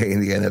 right? They say in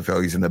the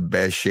NFL, he's in the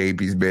best shape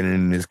he's been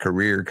in his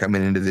career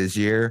coming into this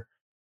year.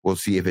 We'll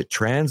see if it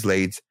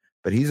translates,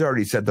 but he's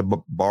already set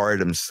the bar at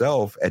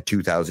himself at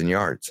 2,000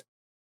 yards.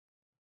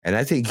 And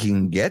I think he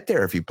can get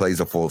there if he plays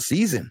a full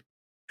season.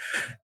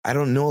 I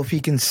don't know if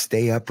he can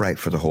stay upright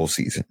for the whole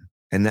season.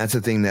 And that's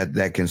the thing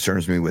that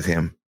concerns me with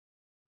him.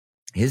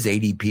 His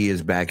ADP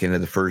is back into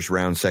the first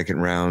round, second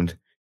round,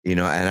 you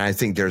know, and I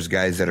think there's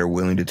guys that are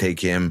willing to take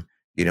him,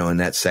 you know, in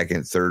that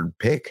second, third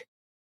pick.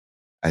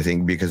 I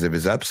think because of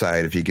his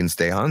upside, if he can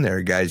stay on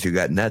there, guys who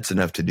got nuts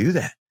enough to do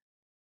that,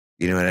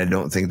 you know, and I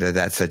don't think that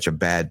that's such a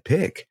bad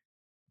pick,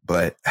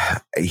 but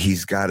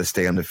he's got to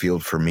stay on the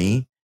field for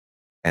me.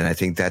 And I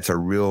think that's a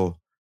real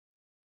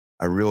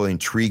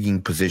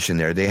intriguing position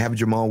there. They have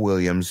Jamal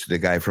Williams, the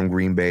guy from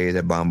Green Bay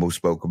that Bombo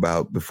spoke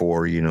about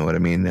before, you know what I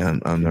mean,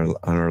 on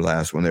our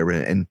last one there.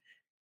 And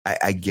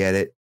I get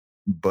it,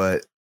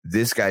 but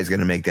this guy's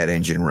going to make that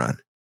engine run.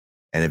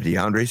 And if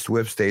DeAndre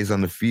Swift stays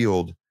on the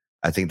field,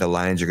 I think the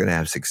Lions are going to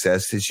have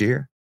success this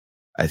year.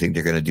 I think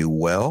they're going to do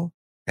well.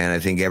 And I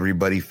think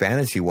everybody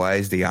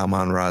fantasy-wise, the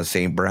Amon-Ra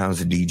St.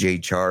 Browns, the DJ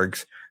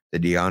Charks, the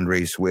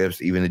DeAndre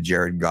Swifts, even the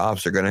Jared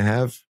Goffs are going to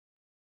have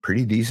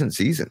pretty decent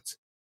seasons.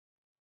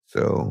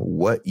 So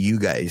what you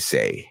guys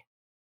say?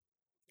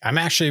 I'm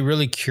actually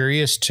really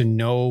curious to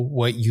know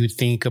what you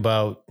think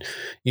about,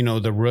 you know,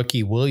 the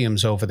rookie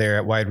Williams over there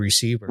at wide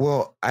receiver.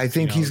 Well, I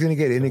think he's going to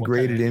get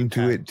integrated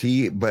into it,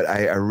 T. But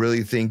I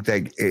really think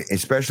that,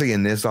 especially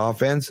in this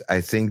offense,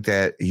 I think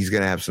that he's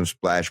going to have some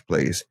splash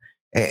plays.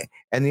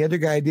 And the other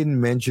guy I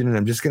didn't mention, and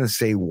I'm just going to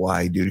say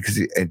why, dude,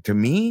 because to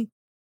me,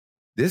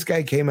 this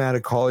guy came out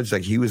of college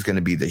like he was going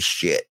to be the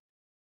shit.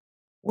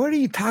 What do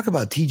you talk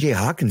about, TJ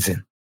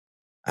Hawkinson?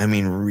 I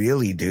mean,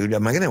 really, dude,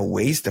 am I going to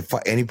waste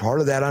any part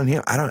of that on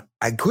him?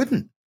 I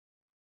couldn't.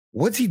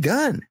 What's he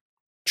done?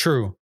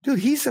 True. Dude,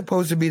 he's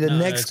supposed to be the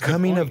next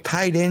coming of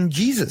tight end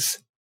Jesus.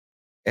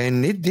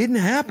 And it didn't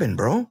happen,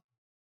 bro.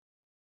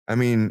 I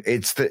mean,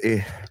 it's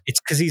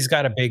because he's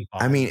got a big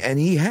body. I mean, and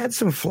he had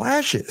some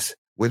flashes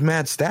with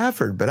Matt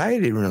Stafford, but I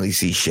didn't really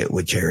see shit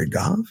with Jared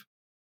Goff.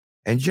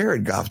 And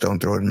Jared Goff don't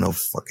throw to no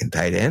fucking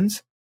tight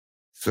ends.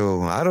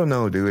 So I don't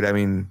know, dude. I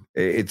mean,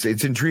 it's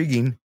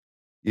intriguing,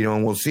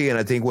 and we'll see. And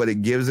I think what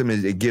it gives him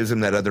is it gives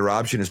him that other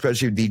option,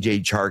 especially if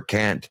DJ Chark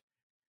can't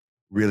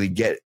really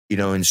get,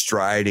 in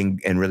stride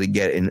and really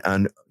get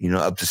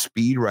up to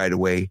speed right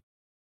away.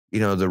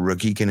 The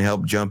rookie can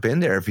help jump in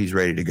there if he's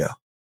ready to go.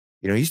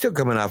 He's still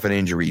coming off an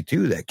injury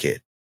too, that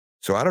kid.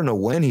 So I don't know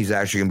when he's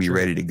actually going to be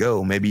ready to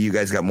go. Maybe you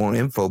guys got more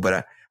info,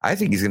 but I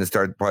think he's going to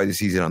start probably the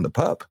season on the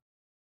pup.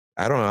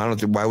 I don't know. I don't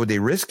think, why would they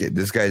risk it?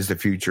 This guy's the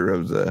future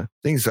of the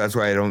thing. So that's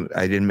why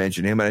I didn't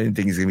mention him. I didn't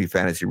think he's going to be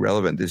fantasy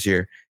relevant this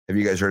year. Have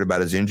you guys heard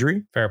about his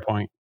injury? Fair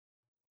point.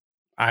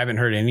 I haven't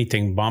heard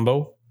anything,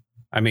 Bombo.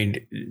 I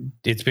mean,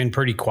 it's been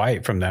pretty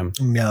quiet from them.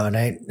 No, and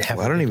I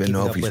don't even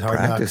know if he's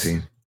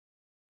practicing.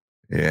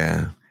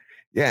 Yeah.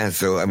 Yeah.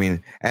 So, I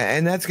mean,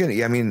 and that's going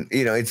to, I mean,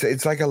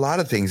 it's like a lot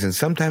of things. And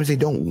sometimes they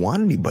don't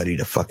want anybody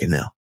to fucking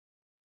know.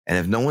 And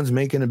if no one's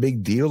making a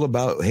big deal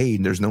about, hey,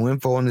 there's no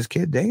info on this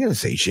kid, they ain't going to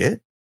say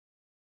shit.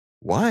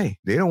 Why?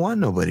 They don't want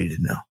nobody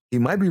to know. He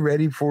might be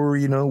ready for,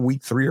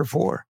 week 3 or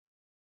 4.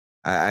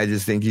 I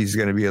just think he's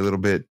going to be a little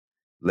bit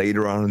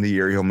later on in the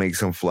year. He'll make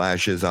some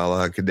flashes a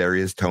la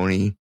Kadarius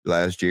Toney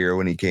last year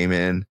when he came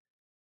in,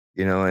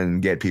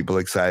 and get people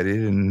excited.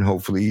 And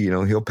hopefully,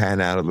 he'll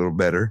pan out a little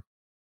better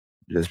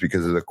just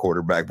because of the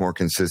quarterback, more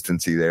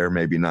consistency there,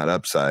 maybe not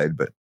upside,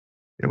 but,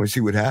 we see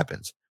what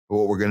happens. But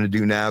what we're going to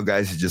do now,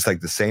 guys, is just like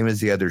the same as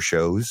the other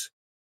shows.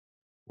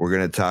 We're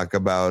going to talk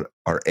about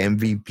our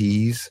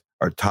MVPs,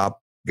 our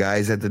top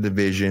guys at the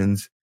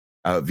divisions,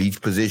 of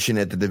each position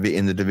in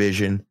the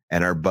division,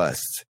 and our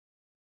busts,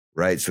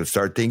 right? So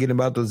start thinking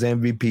about those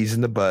MVPs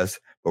and the busts,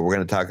 but we're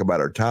going to talk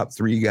about our top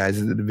 3 guys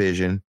in the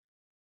division.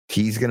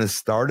 He's going to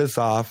start us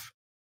off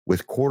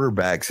with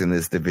quarterbacks in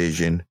this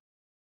division.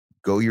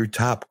 Go your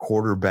top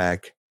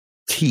quarterback,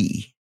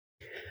 T.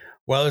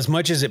 Well, as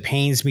much as it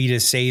pains me to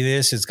say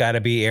this, it's got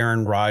to be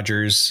Aaron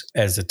Rodgers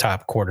as the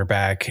top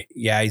quarterback.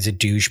 Yeah, he's a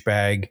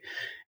douchebag.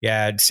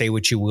 Yeah, say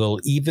what you will.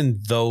 Even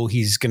though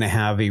he's going to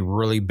have a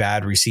really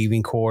bad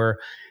receiving core,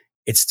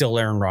 it's still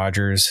Aaron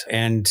Rodgers,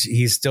 and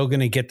he's still going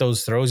to get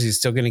those throws. He's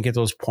still going to get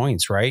those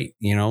points, right?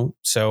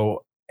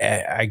 So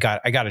I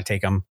got to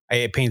take him.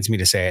 It pains me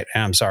to say it,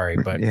 and I'm sorry,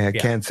 but yeah.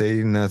 Can't say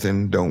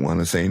nothing. Don't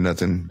want to say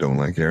nothing. Don't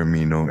like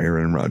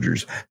Aaron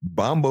Rodgers.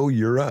 Bombo,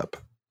 you're up.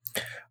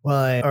 Well,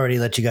 I already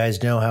let you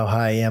guys know how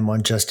high I am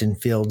on Justin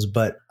Fields,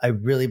 but I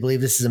really believe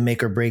this is a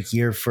make or break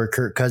year for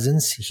Kirk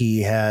Cousins.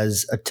 He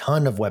has a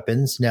ton of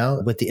weapons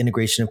now with the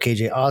integration of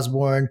KJ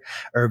Osborne,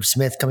 Herb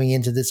Smith coming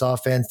into this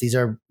offense. These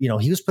are,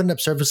 he was putting up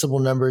serviceable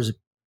numbers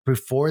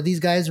before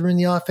these guys were in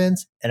the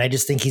offense. And I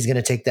just think he's going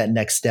to take that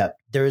next step.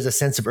 There is a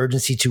sense of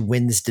urgency to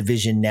win this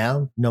division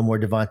now. No more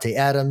Devontae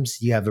Adams.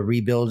 You have a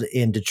rebuild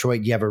in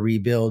Detroit. You have a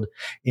rebuild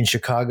in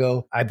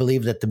Chicago. I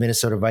believe that the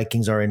Minnesota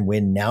Vikings are in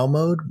win now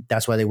mode.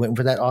 That's why they went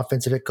for that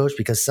offensive head coach,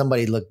 because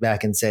somebody looked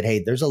back and said,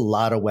 hey, there's a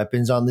lot of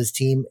weapons on this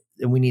team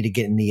and we need to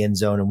get in the end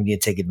zone and we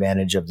need to take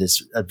advantage of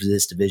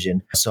this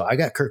division. So I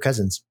got Kirk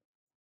Cousins.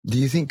 Do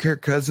you think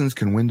Kirk Cousins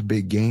can win the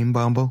big game,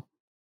 Bombo?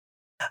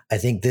 I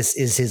think this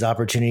is his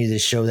opportunity to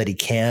show that he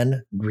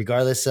can,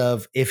 regardless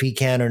of if he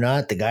can or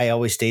not. The guy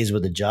always stays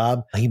with a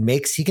job. He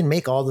can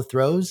make all the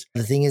throws.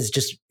 The thing is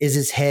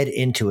his head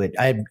into it.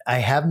 I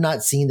have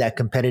not seen that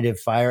competitive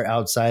fire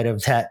outside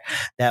of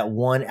that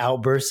one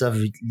outburst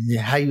of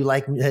how you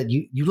like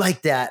you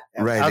like that.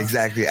 Right.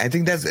 Exactly. I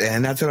think that's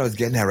what I was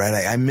getting at.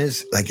 Right. I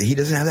miss, he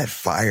doesn't have that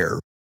fire.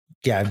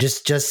 Yeah, I've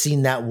just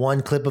seen that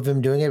one clip of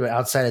him doing it, but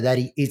outside of that,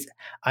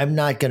 I'm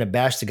not going to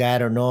bash the guy. I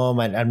don't know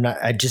him.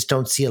 I just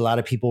don't see a lot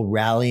of people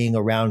rallying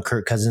around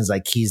Kirk Cousins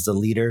like he's the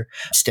leader.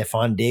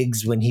 Stephon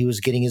Diggs, when he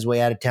was getting his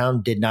way out of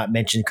town, did not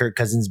mention Kirk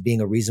Cousins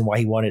being a reason why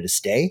he wanted to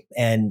stay.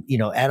 And,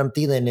 Adam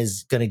Thielen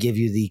is going to give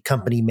you the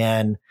company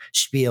man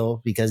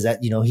spiel because that,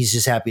 he's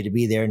just happy to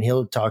be there and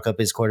he'll talk up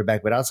his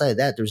quarterback. But outside of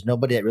that, there's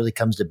nobody that really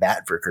comes to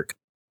bat for Kirk.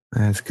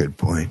 That's a good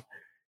point.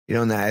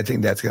 I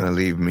think that's going to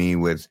leave me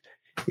with,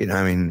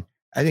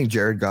 I think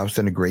Jared Goff's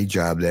done a great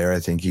job there.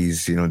 I think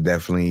he's,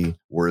 definitely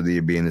worthy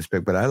of being this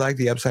pick. But I like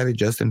the upside of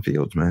Justin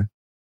Fields, man.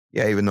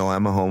 Yeah, even though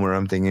I'm a homer,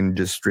 I'm thinking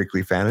just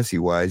strictly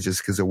fantasy-wise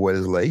just because of what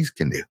his legs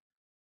can do.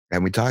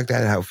 And we talked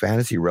about how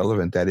fantasy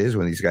relevant that is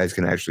when these guys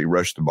can actually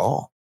rush the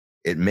ball.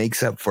 It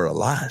makes up for a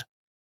lot.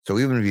 So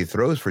even if he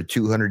throws for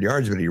 200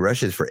 yards, but he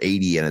rushes for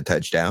 80 and a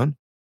touchdown,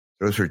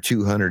 throws for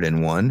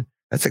 201,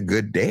 that's a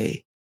good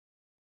day.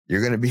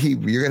 You're going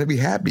to be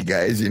happy,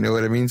 guys. You know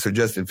what I mean? So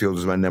Justin Fields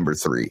is my number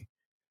 3.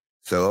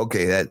 So,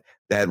 okay,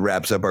 that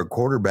wraps up our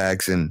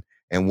quarterbacks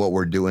and what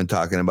we're doing,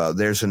 talking about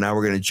there. So now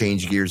we're going to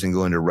change gears and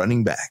go into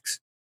running backs.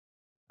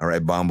 All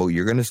right, Bombo,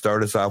 you're going to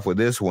start us off with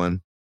this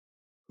one.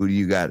 Who do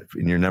you got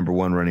in your number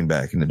 1 running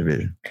back in the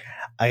division?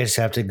 I just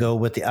have to go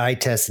with the eye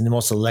test, and the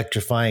most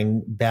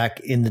electrifying back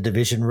in the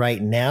division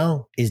right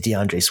now is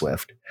DeAndre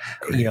Swift.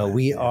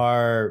 We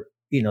are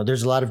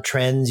there's a lot of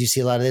trends. You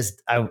see a lot of this.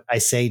 I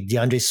say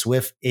DeAndre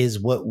Swift is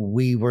what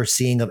we were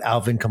seeing of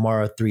Alvin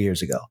Kamara 3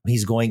 years ago.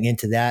 He's going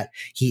into that.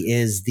 He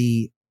is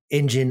the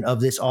engine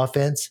of this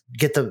offense.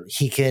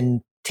 He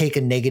can take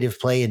a negative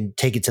play and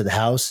take it to the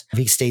house. If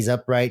he stays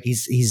upright, he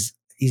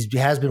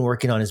has been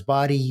working on his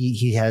body.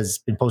 He has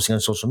been posting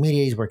on social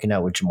media. He's working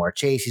out with Jamar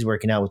Chase. He's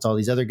working out with all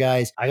these other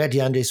guys. I got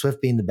DeAndre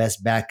Swift being the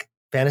best back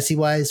fantasy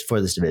wise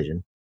for this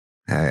division.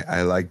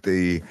 I like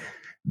the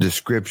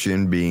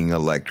description being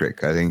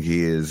electric. I think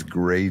he is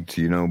great,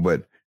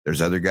 but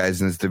there's other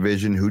guys in this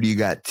division. Who do you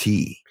got,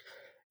 T?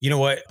 You know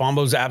what?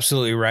 Bombo's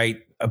absolutely right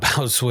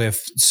about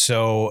Swift.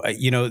 So,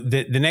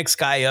 the next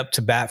guy up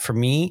to bat for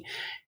me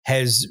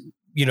has,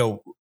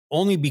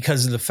 only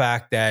because of the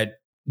fact that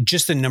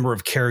just the number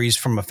of carries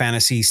from a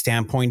fantasy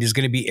standpoint is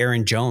going to be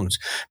Aaron Jones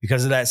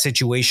because of that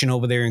situation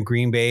over there in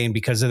Green Bay and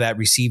because of that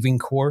receiving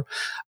core.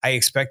 I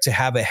expect to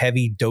have a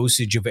heavy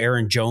dosage of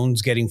Aaron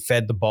Jones getting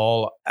fed the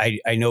ball.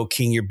 I know,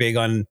 King, you're big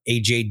on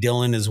AJ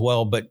Dillon as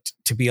well, but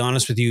to be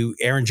honest with you,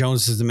 Aaron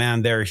Jones is the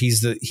man there.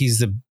 He's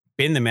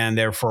been the man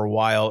there for a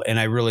while.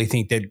 And I really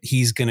think that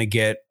he's going to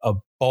get a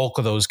bulk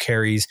of those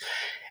carries.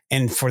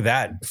 And for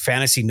that,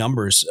 fantasy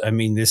numbers, I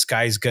mean, this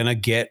guy's going to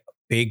get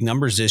big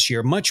numbers this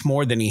year, much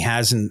more than he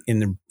has in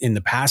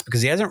the past,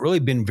 because he hasn't really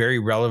been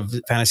very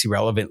fantasy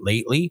relevant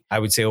lately. I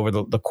would say over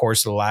the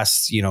course of the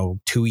last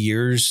 2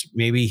 years,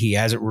 maybe he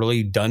hasn't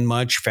really done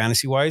much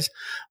fantasy wise.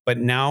 But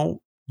now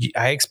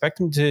I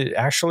expect him to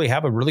actually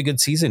have a really good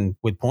season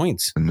with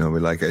points. No,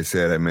 but like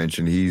I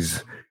mentioned,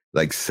 he's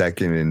like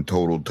second in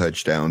total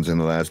touchdowns in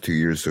the last 2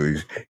 years. So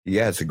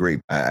it's a great.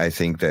 I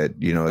think that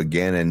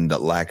again, and the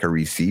lack of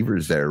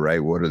receivers there,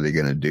 right? What are they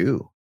going to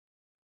do?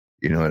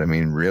 You know what I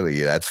mean? Really,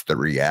 that's the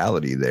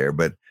reality there.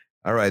 But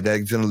all right,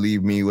 that's going to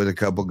leave me with a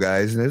couple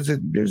guys. And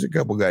there's a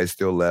couple guys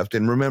still left.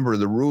 And remember,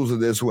 the rules of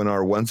this one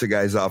are once a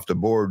guy's off the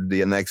board,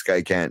 the next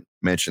guy can't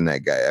mention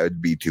that guy. That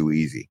would be too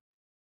easy.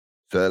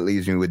 So that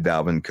leaves me with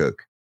Dalvin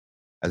Cook.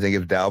 I think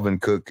if Dalvin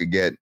Cook could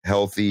get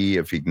healthy,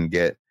 if he can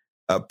get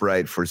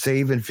upright for, say,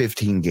 even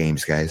 15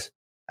 games, guys,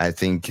 I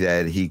think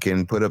that he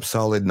can put up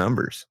solid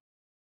numbers.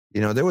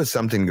 There was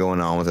something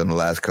going on with him the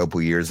last couple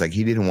of years. Like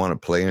he didn't want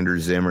to play under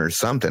Zimmer or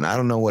something. I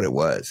don't know what it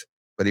was,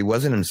 but he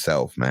wasn't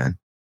himself, man.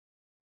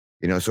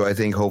 So I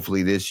think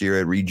hopefully this year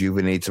it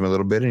rejuvenates him a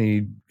little bit and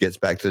he gets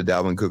back to the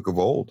Dalvin Cook of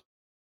old.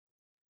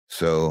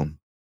 So,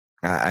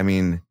 I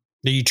mean.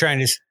 Are you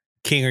trying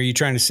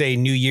to say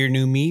new year,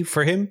 new me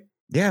for him?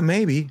 Yeah,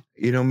 maybe.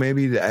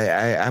 Maybe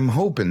I'm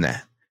hoping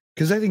that.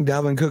 Because I think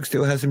Dalvin Cook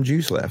still has some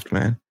juice left,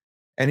 man.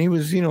 And he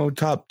was,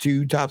 top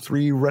 2, top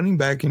 3 running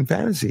back in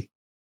fantasy.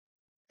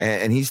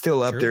 And he's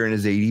still up there in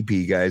his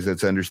ADP, guys.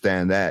 Let's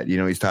understand that.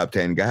 He's top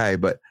 10 guy,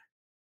 but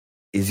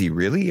is he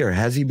really, or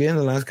has he been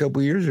the last couple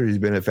of years, or he's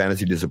been a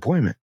fantasy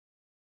disappointment?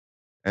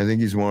 I think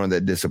he's more on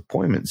that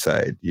disappointment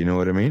side. You know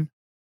what I mean?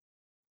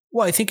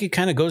 Well, I think it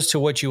kind of goes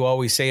to what you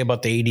always say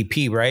about the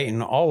ADP, right?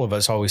 And all of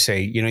us always say,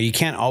 you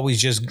can't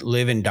always just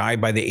live and die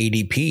by the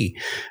ADP.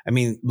 I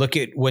mean, look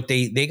at what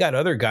they got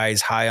other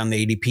guys high on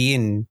the ADP,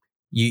 and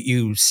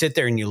you sit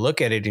there and you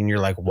look at it and you're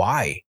like,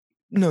 why?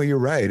 No, you're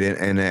right.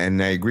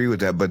 And I agree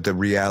with that. But the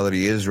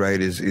reality is, right,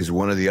 is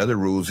one of the other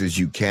rules is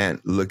you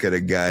can't look at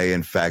a guy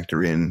and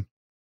factor in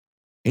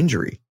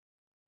injury.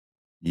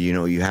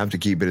 You have to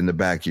keep it in the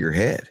back of your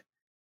head.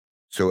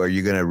 So are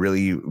you going to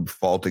really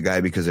fault a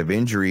guy because of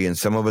injury? And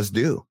some of us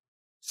do.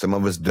 Some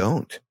of us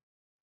don't.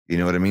 You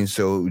know what I mean?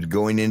 So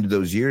going into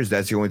those years,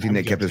 that's the only thing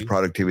that kept his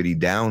productivity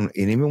down.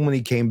 And even when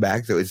he came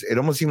back, though, it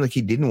almost seemed like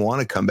he didn't want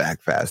to come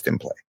back fast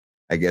and play,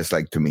 I guess,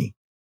 like to me.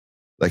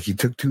 Like he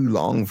took too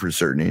long for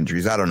certain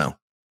injuries. I don't know.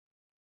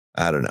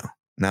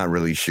 Not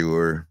really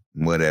sure.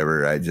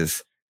 Whatever. I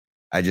just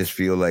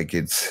feel like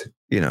it's,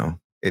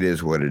 it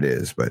is what it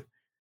is. But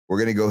we're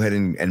going to go ahead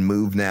and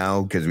move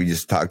now because we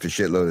just talked a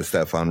shitload of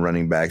stuff on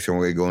running backs. And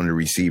we're going to go into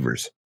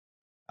receivers.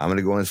 I'm going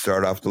to go and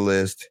start off the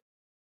list.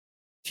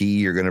 T,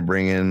 you're going to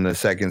bring in the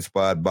second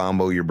spot.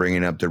 Bombo, you're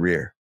bringing up the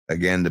rear.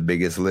 Again, the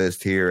biggest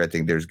list here. I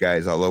think there's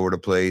guys all over the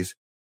place.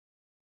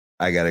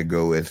 I got to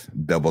go with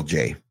Double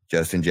J,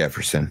 Justin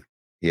Jefferson.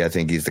 Yeah, I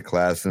think he's the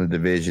class in the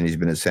division. He's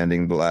been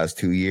ascending the last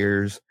 2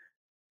 years.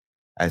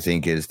 I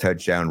think his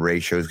touchdown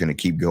ratio is going to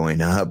keep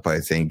going up, I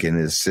think, in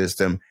his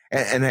system.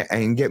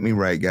 And get me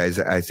right, guys.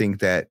 I think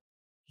that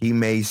he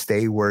may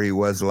stay where he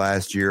was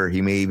last year.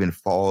 He may even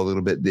fall a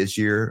little bit this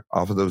year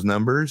off of those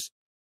numbers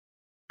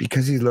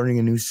because he's learning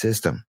a new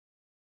system.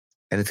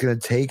 And it's going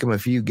to take him a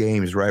few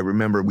games, right?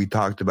 Remember, we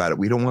talked about it.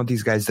 We don't want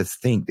these guys to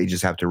think. They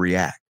just have to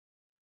react.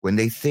 When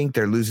they think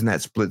they're losing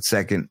that split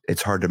second,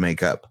 it's hard to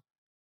make up.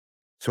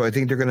 So I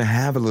think they're going to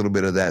have a little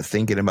bit of that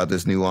thinking about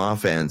this new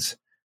offense,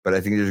 but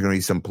I think there's going to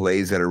be some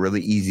plays that are really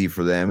easy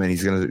for them, and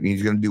he's going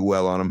to do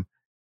well on them.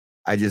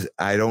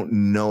 I don't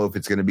know if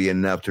it's going to be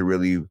enough to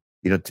really,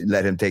 to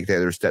let him take the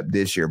other step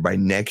this year. By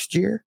next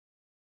year,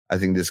 I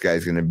think this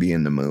guy's going to be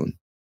in the moon.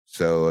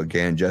 So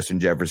again, Justin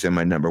Jefferson,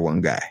 my number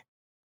one guy.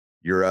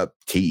 You're up,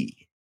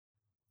 T.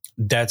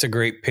 That's a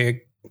great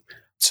pick.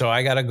 So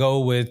I got to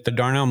go with the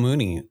Darnell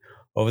Mooney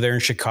over there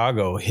in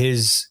Chicago.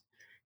 His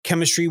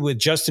chemistry with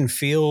Justin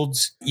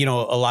Fields. You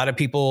know, a lot of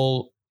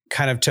people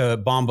kind of to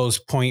Bombo's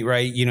point,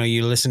 right? You know,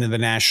 you listen to the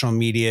national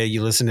media,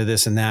 you listen to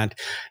this and that.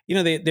 You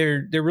know,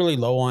 they're really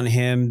low on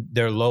him.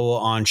 They're low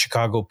on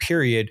Chicago,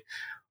 period.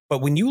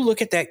 But when you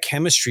look at that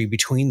chemistry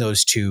between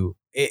those two,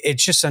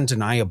 it's just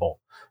undeniable,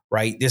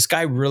 right? This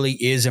guy really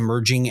is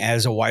emerging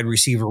as a wide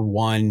receiver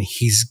one.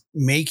 He's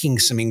making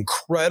some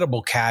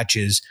incredible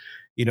catches,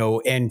 you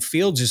know, and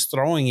Fields is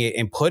throwing it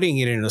and putting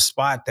it in a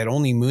spot that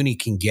only Mooney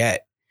can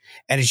get.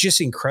 And it's just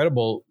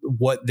incredible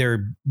what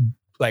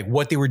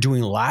they were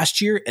doing last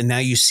year. And now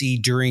you see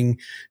during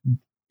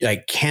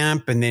like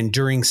camp and then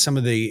during some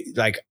of the,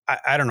 like,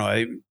 I don't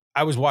know,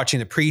 I was watching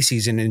the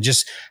preseason and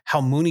just how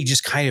Mooney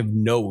just kind of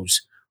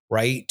knows,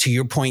 right? To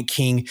your point,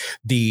 King,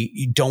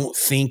 you don't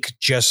think,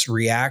 just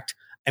react.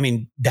 I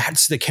mean,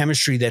 that's the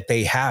chemistry that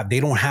they have. They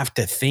don't have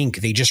to think.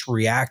 They just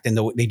react and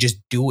they just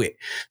do it.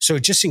 So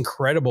it's just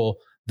incredible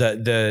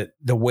the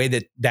way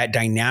that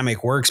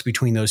dynamic works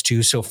between those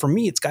two. So for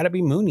me, it's got to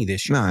be Mooney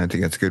this year. No, I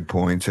think that's good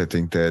points. I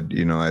think that,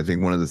 you know, I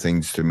think one of the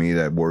things to me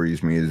that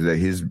worries me is that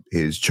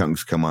his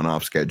chunks come on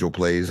off schedule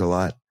plays a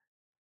lot.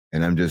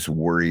 And I'm just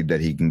worried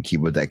that he can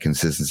keep with that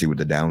consistency with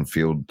the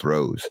downfield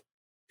throws.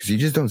 Because you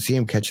just don't see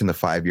him catching the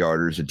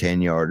 5-yarders or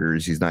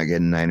 10-yarders. He's not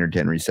getting 9 or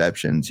 10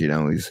 receptions. You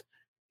know, he's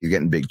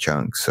getting big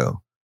chunks.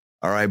 So,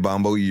 all right,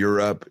 Bombo, you're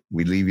up.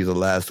 We leave you the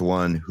last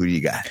one. Who do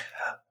you got?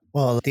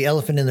 Well, the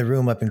elephant in the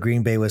room up in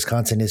Green Bay,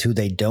 Wisconsin is who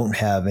they don't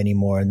have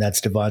anymore, and that's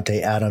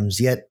Devontae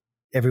Adams. Yet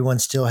everyone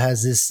still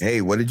has this.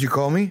 Hey, what did you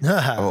call me?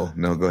 Oh,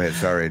 no, go ahead.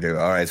 Sorry, dude.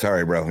 All right,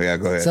 sorry, bro. Yeah,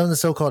 go ahead. Some of the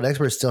so-called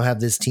experts still have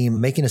this team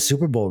making a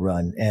Super Bowl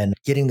run and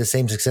getting the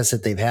same success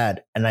that they've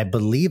had. And I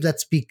believe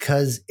that's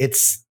because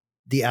it's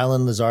the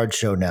Alan Lazard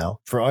show now.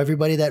 For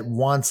everybody that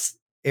wants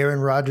Aaron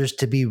Rodgers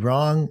to be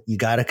wrong, you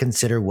got to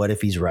consider what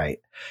if he's right.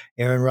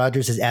 Aaron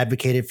Rodgers has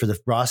advocated for the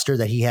roster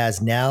that he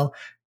has now.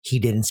 He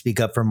didn't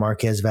speak up for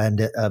Marquez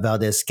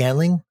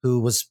Valdez-Scantling,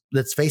 who was,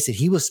 let's face it,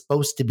 he was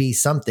supposed to be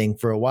something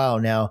for a while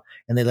now,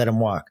 and they let him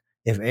walk.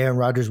 If Aaron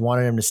Rodgers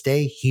wanted him to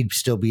stay, he'd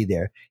still be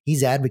there.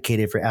 He's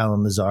advocated for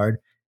Alan Lazard.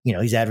 You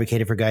know, he's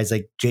advocated for guys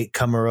like Jake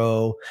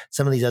Kummerow,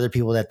 some of these other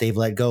people that they've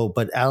let go,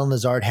 but Alan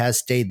Lazard has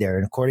stayed there.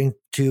 And according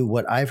to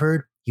what I've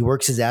heard, he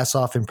works his ass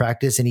off in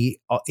practice, and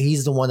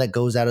he's the one that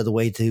goes out of the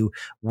way to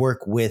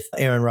work with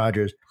Aaron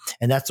Rodgers.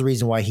 And that's the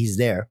reason why he's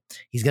there.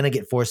 He's going to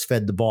get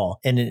force-fed the ball.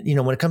 And, you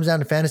know, when it comes down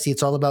to fantasy,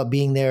 it's all about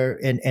being there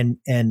and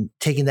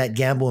taking that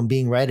gamble and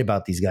being right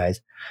about these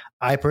guys.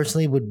 I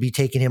personally would be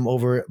taking him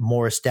over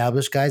more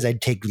established guys. I'd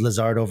take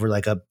Lazard over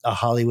like a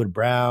Hollywood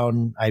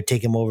Brown. I'd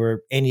take him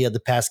over any of the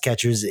pass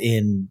catchers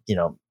in, you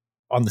know,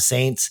 on the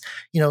Saints,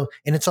 you know,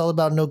 and it's all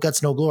about no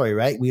guts, no glory,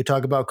 right? We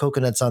talk about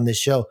coconuts on this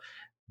show.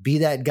 Be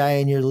that guy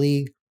in your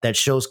league that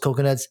shows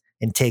coconuts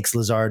and takes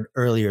Lazard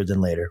earlier than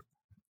later.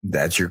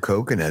 That's your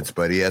coconuts,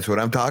 buddy. That's what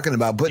I'm talking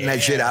about. Putting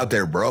that shit out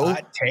there, bro.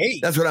 Hot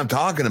take. That's what I'm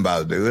talking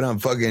about, dude.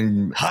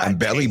 I'm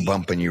belly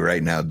bumping you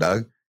right now,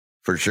 Doug.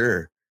 For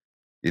sure.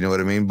 You know what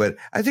I mean? But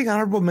I think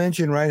honorable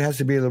mention, right, has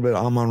to be a little bit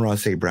Amon-Ra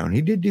St. Brown.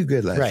 He did do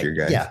good last year,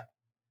 guys. Yeah.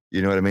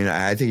 You know what I mean?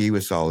 I think he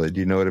was solid.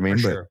 You know what I mean?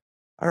 For but sure.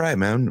 All right,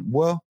 man.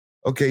 Well,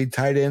 okay,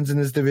 tight ends in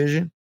this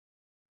division.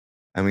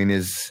 I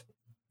mean,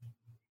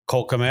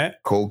 Cole Kmet.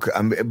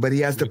 But he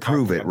has to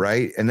prove it,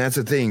 right? And that's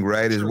the thing,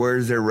 right? Is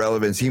where's their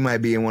relevance? He might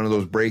be in one of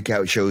those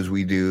breakout shows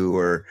we do,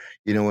 or,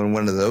 you know, in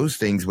one of those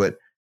things, but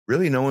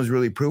really no one's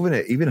really proven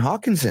it. Even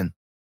Hawkinson.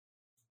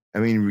 I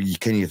mean,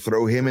 can you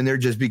throw him in there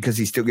just because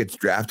he still gets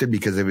drafted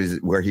because of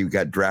where he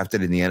got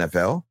drafted in the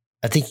NFL?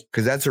 I think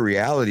because that's a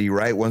reality,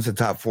 right? Once the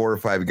top 4 or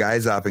 5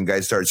 guys off and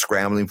guys start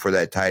scrambling for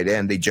that tight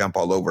end, they jump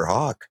all over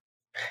Hawk.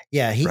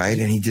 Yeah, and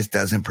he just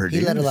doesn't produce.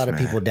 He let a lot of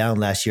people down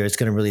last year. It's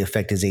going to really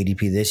affect his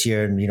ADP this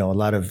year, and you know, a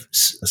lot of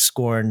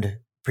scorned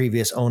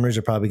previous owners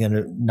are probably going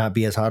to not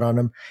be as hot on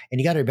him.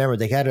 And you got to remember,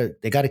 they got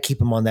to keep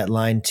him on that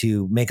line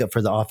to make up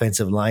for the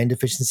offensive line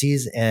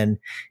deficiencies. And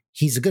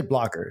he's a good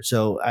blocker,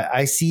 so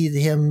I see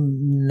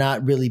him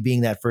not really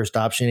being that first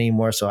option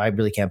anymore. So I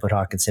really can't put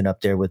Hawkinson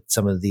up there with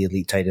some of the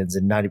elite tight ends,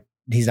 and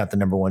he's not the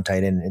number one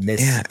tight end in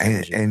this. Yeah,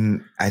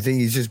 and I think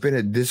he's just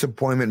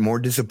been more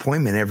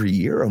disappointment every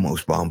year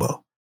almost,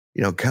 Bombo.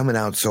 You know, coming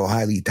out so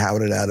highly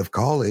touted out of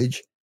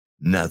college,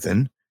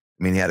 nothing.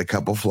 I mean, he had a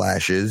couple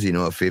flashes, you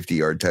know, a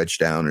 50-yard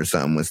touchdown or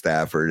something with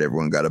Stafford.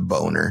 Everyone got a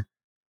boner,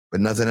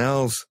 but nothing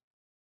else.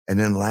 And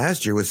then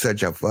last year was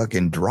such a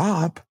fucking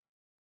drop.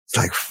 It's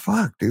like,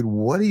 fuck, dude,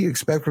 what do you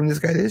expect from this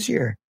guy this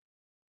year?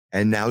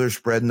 And now they're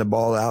spreading the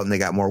ball out and they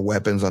got more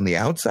weapons on the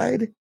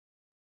outside.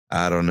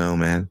 I don't know,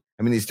 man.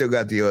 I mean, they still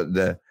got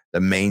the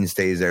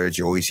mainstays there that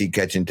you always see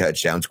catching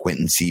touchdowns,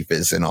 Quentin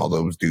Cephas and all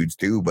those dudes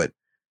too. But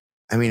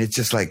I mean, it's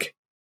just like,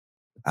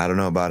 I don't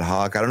know about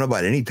Hawk. I don't know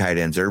about any tight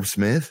ends. Irv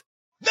Smith.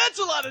 That's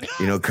a lot of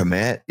You know,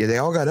 Kmet. Yeah, they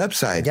all got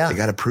upside. Yeah. They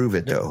got to prove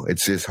it, though.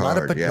 It's just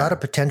hard. A lot of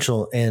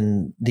potential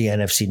in the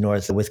NFC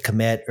North with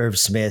Kmet, Irv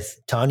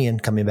Smith,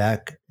 Tanyan coming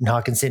back, and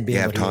Hawkinson being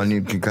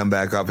Tanyan can come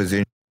back off his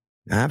injury.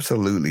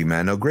 Absolutely,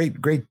 man. No, great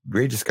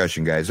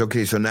discussion, guys.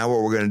 Okay, so now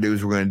what we're going to do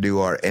is we're going to do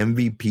our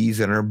MVPs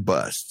and our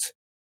busts.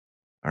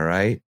 All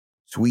right?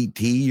 Sweet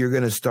Tea, you're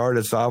going to start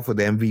us off with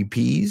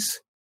MVPs.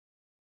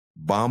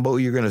 Bombo,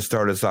 you're going to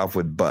start us off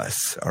with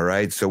busts. All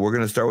right. So we're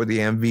going to start with the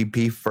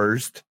MVP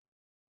first.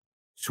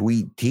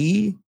 Sweet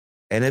Tea,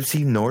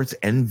 NFC North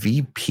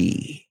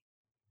MVP.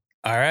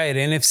 All right.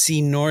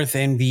 NFC North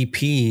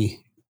MVP.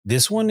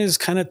 This one is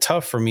kind of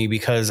tough for me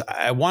because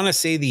I want to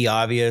say the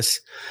obvious,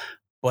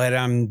 but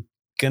I'm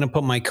going to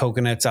put my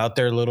coconuts out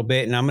there a little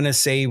bit. And I'm going to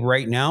say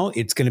right now,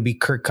 it's going to be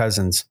Kirk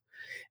Cousins.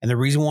 And the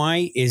reason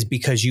why is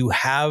because you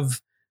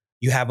have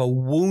a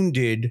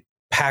wounded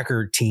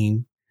Packer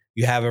team.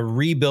 You have a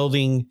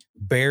rebuilding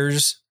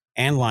Bears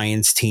and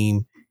Lions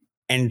team.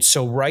 And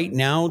so right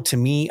now, to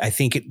me, I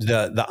think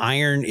the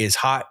iron is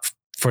hot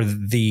for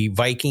the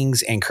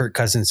Vikings and Kirk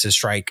Cousins to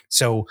strike.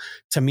 So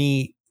to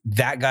me,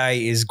 that guy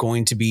is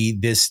going to be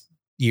this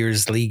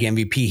year's league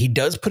MVP. He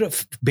does put up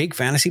big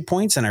fantasy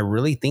points, and I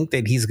really think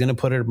that he's going to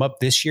put him up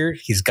this year.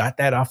 He's got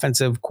that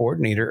offensive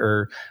coordinator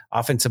or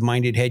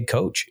offensive-minded head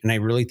coach, and I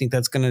really think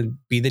that's going to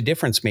be the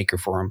difference maker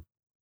for him.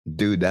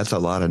 Dude, that's a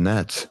lot of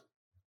nuts.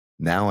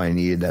 Now I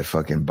needed that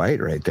fucking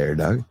bite right there,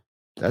 Doug.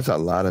 That's a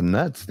lot of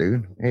nuts,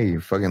 dude. Hey,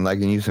 you're fucking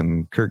liking you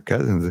some Kirk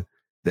Cousins.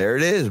 There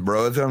it is,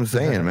 bro. That's what I'm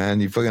saying, man.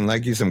 You fucking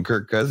like you some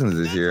Kirk Cousins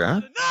this year,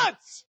 huh?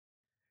 Nuts.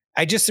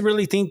 I just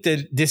really think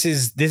that this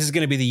is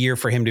going to be the year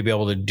for him to be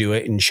able to do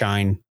it and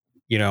shine,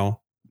 you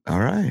know. All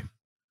right,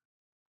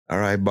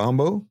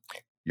 Bombo,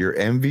 your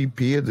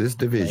MVP of this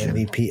division.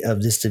 MVP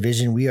of this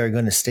division. We are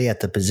going to stay at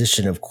the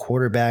position of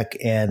quarterback.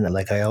 And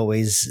like I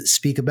always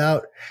speak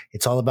about,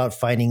 it's all about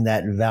finding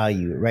that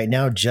value. Right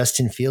now,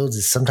 Justin Fields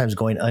is sometimes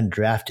going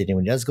undrafted. And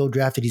when he does go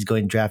drafted, he's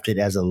going drafted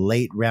as a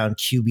late round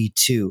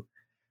QB2.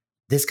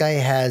 This guy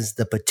has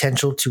the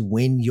potential to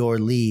win your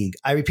league.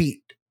 I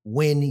repeat,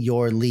 win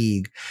your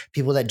league.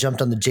 People that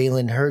jumped on the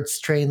Jalen Hurts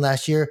train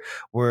last year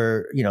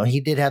were, he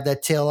did have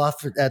that tail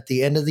off at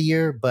the end of the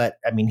year, but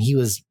I mean, he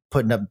was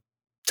putting up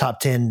top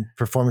 10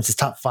 performances,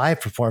 top 5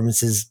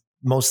 performances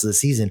most of the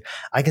season.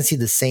 I can see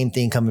the same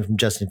thing coming from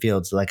Justin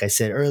Fields. Like I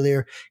said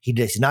earlier,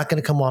 he's not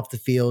going to come off the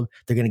field.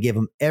 They're going to give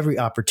him every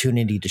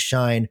opportunity to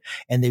shine,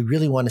 and they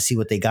really want to see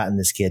what they got in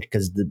this kid,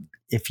 because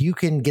if you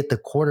can get the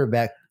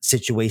quarterback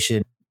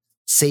situation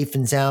safe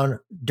and sound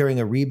during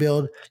a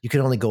rebuild, you can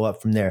only go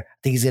up from there. I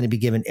think he's going to be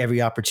given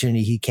every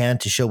opportunity he can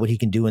to show what he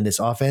can do in this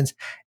offense.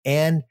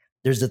 And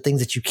there's the things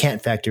that you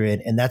can't factor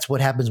in, and that's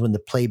what happens when the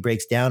play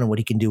breaks down and what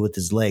he can do with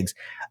his legs.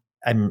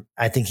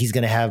 I think he's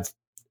going to have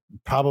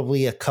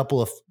probably a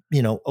couple of,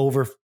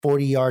 over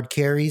 40-yard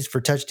carries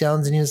for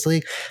touchdowns in his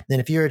league. Then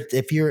if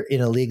you're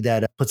in a league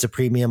that puts a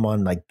premium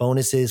on like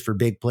bonuses for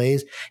big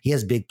plays, he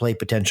has big play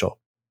potential.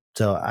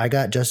 So I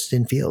got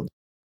Justin Fields.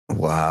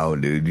 Wow,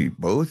 dude,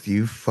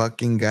 you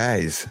fucking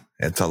guys.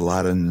 That's a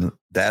lot of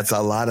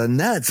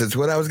nuts. That's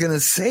what I was going to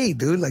say,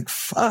 dude. Like,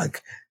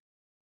 fuck.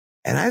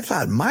 And I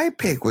thought my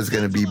pick was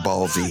going to be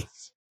ballsy.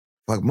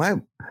 Fuck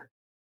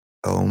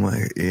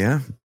yeah.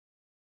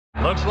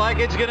 Looks like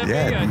it's going to be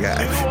a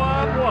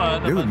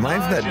 2-on-1. Dude,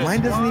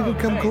 mine doesn't even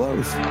come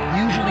close.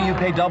 Usually you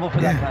pay double for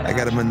that kind of I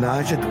got a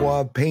menage a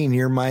trois of pain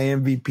here. My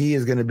MVP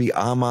is going to be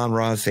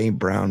Amon-Ra St.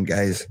 Brown,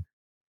 guys.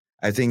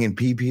 I think in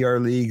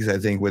PPR leagues, I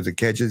think with the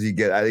catches he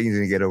get, I think he's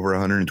going to get over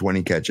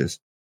 120 catches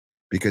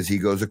because he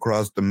goes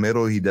across the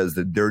middle. He does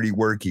the dirty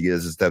work. He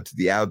does the stuff to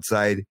the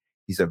outside.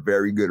 He's a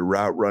very good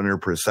route runner,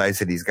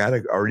 precise, and he's got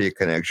already a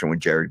connection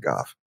with Jared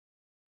Goff.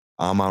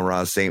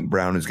 Amon-Ra St.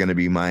 Brown is going to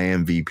be my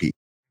MVP.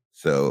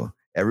 So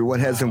everyone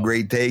has some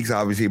great takes.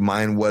 Obviously,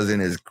 mine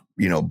wasn't as,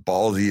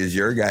 ballsy as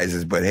your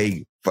guys's, but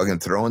hey, fucking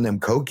throwing them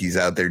cokies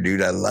out there,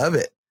 dude. I love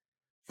it.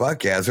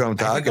 Fuck yeah, that's what I'm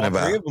talking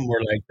about. 3 of them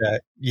were like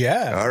that.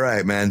 Yeah. All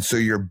right, man. So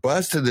your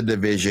bust of the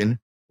division,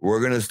 we're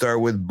going to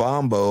start with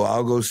Bombo.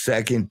 I'll go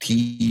second. T,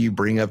 you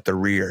bring up the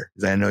rear,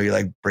 because I know you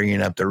like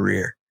bringing up the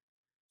rear.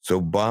 So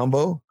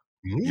Bombo,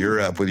 you're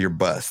up with your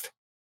bust.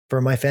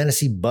 For my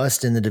fantasy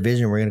bust in the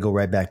division, we're going to go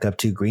right back up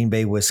to Green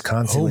Bay,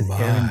 Wisconsin with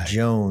Aaron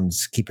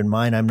Jones. Keep in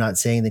mind, I'm not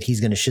saying that he's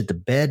going to shit the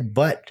bed,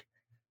 but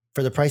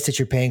for the price that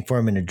you're paying for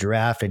him in a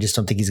draft, I just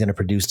don't think he's going to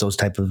produce those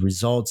type of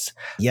results.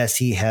 Yes,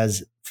 he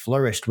has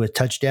flourished with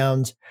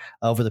touchdowns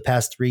over the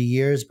past 3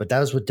 years, but that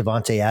was with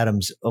Devontae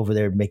Adams over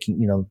there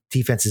making,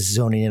 defenses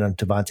zoning in on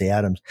Devontae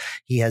Adams.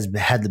 He has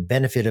had the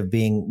benefit of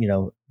being,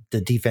 the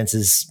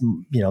defense's,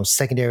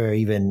 secondary or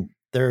even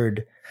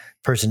third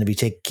person to be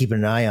keeping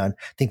an eye on.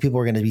 I think teams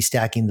are going to be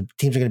stacking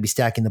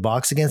the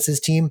box against this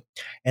team,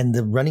 and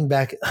the running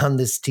back on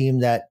this team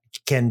that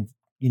can,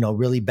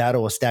 really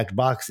battle a stacked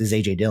box is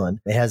AJ Dillon.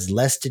 It has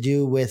less to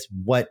do with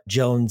what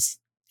Jones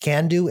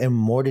can do and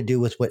more to do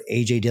with what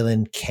AJ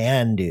Dillon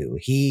can do.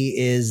 He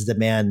is the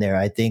man there.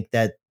 I think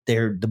that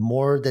the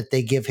more that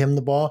they give him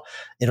the ball,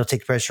 it'll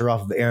take pressure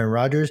off of Aaron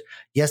Rodgers.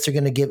 Yes, they're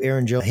going to give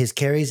Aaron Jones his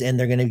carries and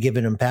they're going to be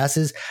giving him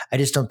passes. I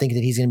just don't think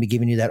that he's going to be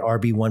giving you that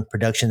RB1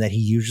 production that he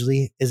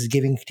usually is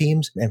giving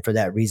teams. And for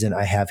that reason,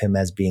 I have him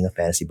as being a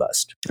fantasy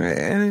bust.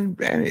 And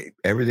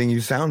everything you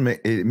sound,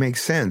 it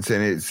makes sense.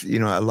 And it's,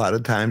 a lot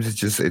of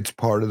times it's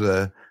part of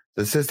the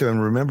system.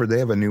 And remember, they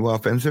have a new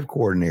offensive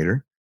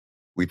coordinator.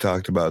 We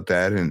talked about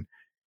that. And,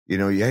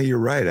 Yeah, you're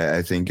right.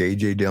 I think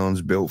A.J.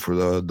 Dillon's built for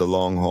the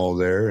long haul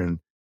there. And,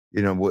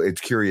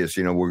 it's curious,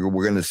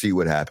 we're going to see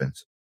what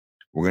happens.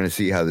 We're going to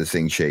see how this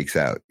thing shakes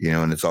out,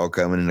 and it's all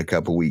coming in a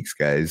couple weeks,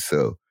 guys.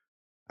 So,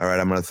 all right,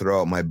 I'm going to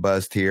throw out my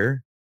bust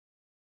here,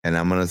 and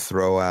I'm going to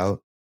throw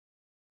out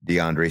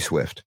DeAndre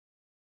Swift.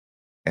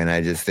 And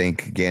I just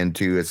think, again,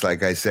 too, it's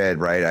like I said,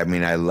 right? I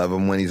mean, I love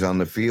him when he's on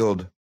the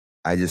field.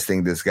 I just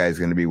think this guy's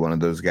going to be one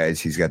of those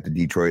guys. He's got the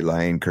Detroit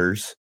Lion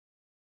curse,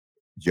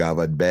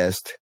 Javad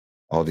Best,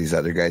 all these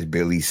other guys,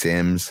 Billy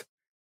Sims,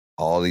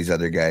 all these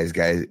other guys.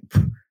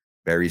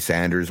 Barry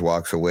Sanders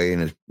walks away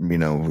and,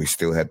 we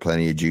still had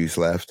plenty of juice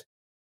left.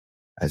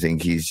 I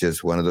think he's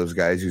just one of those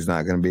guys who's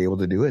not going to be able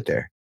to do it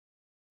there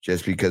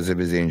just because of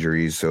his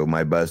injuries. So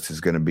my bust is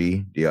going to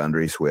be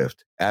DeAndre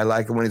Swift. I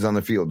like him when he's on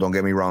the field. Don't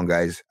get me wrong,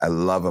 guys. I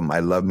love him.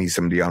 I love me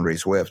some DeAndre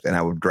Swift, and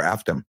I would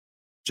draft him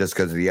just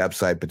because of the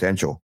upside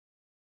potential.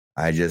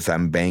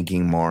 I'm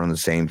banking more on the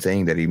same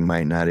thing, that he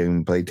might not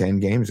even play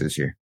 10 games this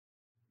year.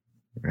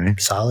 Right?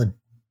 Solid.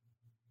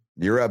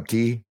 You're up,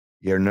 T.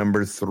 You're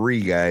number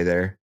 3 guy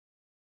there.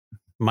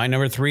 My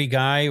number 3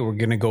 guy, we're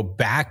going to go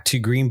back to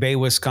Green Bay,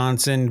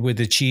 Wisconsin with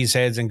the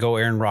Cheeseheads and go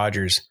Aaron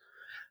Rodgers.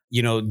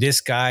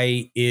 This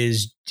guy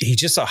he's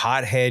just a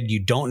hothead.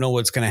 You don't know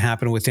what's going to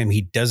happen with him.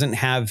 He doesn't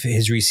have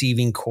his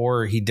receiving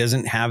core. He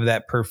doesn't have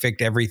that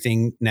perfect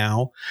everything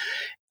now.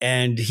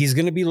 And he's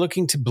going to be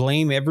looking to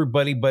blame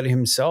everybody but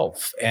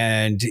himself.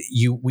 And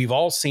we've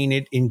all seen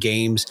it in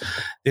games.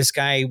 This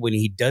guy,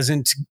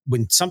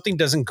 when something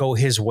doesn't go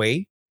his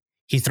way,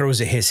 he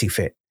throws a hissy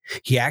fit.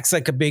 He acts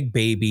like a big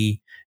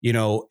baby,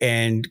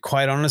 and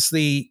quite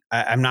honestly,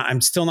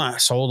 I'm still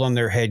not sold on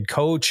their head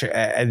coach.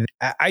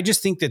 I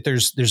just think that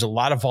there's a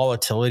lot of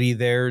volatility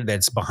there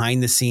that's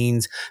behind the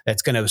scenes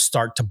that's going to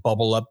start to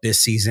bubble up this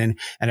season.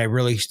 And I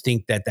really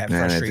think that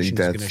frustration is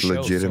going to show.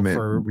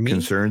 Legitimate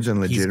concerns and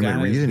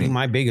legitimate reasoning.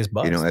 My biggest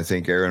bust. I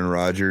think Aaron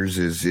Rodgers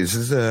this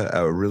is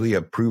a really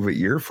a prove it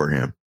year for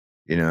him.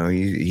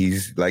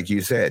 He's like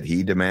you said,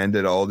 he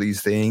demanded all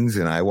these things,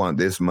 and I want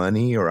this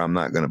money or I'm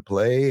not going to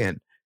play. And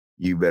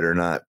you better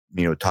not,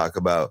 talk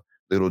about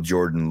little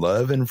Jordan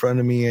Love in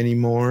front of me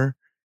anymore.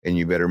 And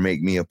you better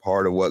make me a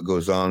part of what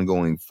goes on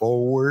going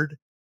forward.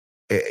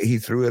 He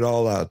threw it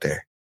all out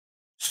there.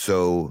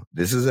 So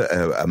this is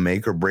a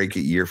make or break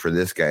it year for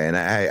this guy. And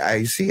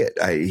I see it.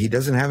 He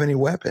doesn't have any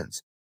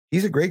weapons.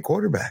 He's a great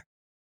quarterback.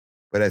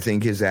 But I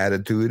think his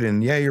attitude,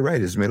 and yeah, you're right,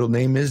 his middle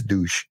name is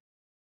Douche.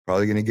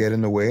 Probably going to get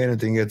in the way, and I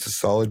think it's a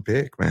solid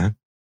pick, man.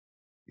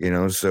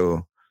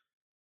 So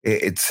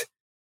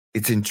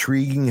it's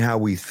intriguing how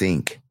we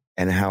think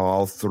and how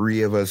all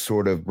 3 of us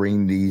sort of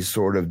bring these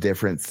sort of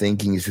different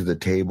thinkings to the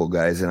table,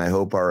 guys. And I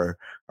hope our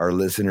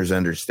listeners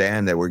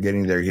understand that they're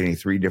getting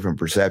 3 different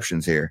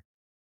perceptions here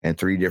and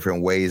 3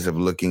 different ways of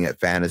looking at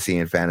fantasy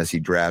and fantasy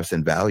drafts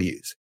and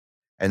values.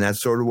 And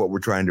that's sort of what we're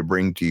trying to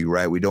bring to you,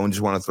 right? We don't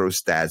just want to throw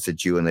stats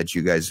at you and let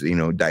you guys,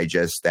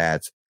 digest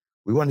stats.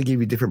 We want to give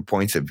you different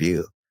points of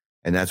view.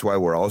 And that's why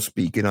we're all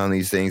speaking on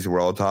these things. We're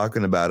all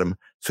talking about them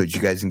so that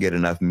you guys can get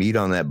enough meat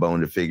on that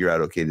bone to figure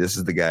out, okay, this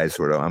is the guy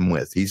sort of I'm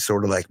with. He's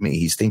sort of like me.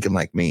 He's thinking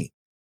like me.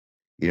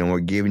 We're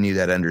giving you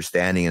that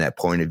understanding and that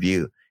point of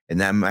view. And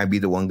that might be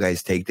the one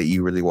guy's take that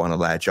you really want to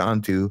latch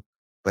on to.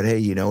 But hey,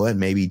 you know what?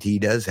 Maybe T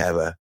does have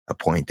a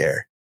point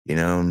there.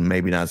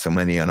 Maybe not so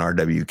many on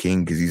RW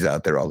King because he's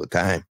out there all the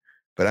time.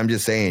 But I'm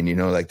just saying,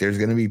 there's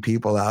going to be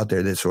people out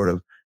there that sort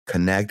of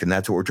connect, and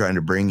that's what we're trying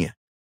to bring you.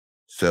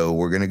 So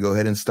we're going to go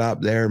ahead and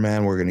stop there,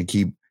 man. We're going to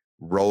keep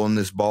rolling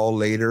this ball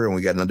later, and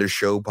we got another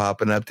show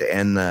popping up to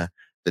end the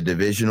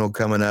divisional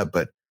coming up,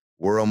 but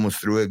we're almost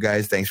through it,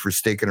 guys. Thanks for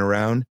sticking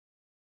around.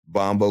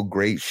 Bombo,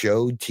 great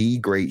show. T,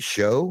 great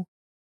show.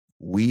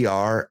 We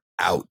are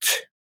out.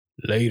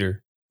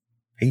 Later.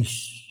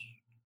 Peace.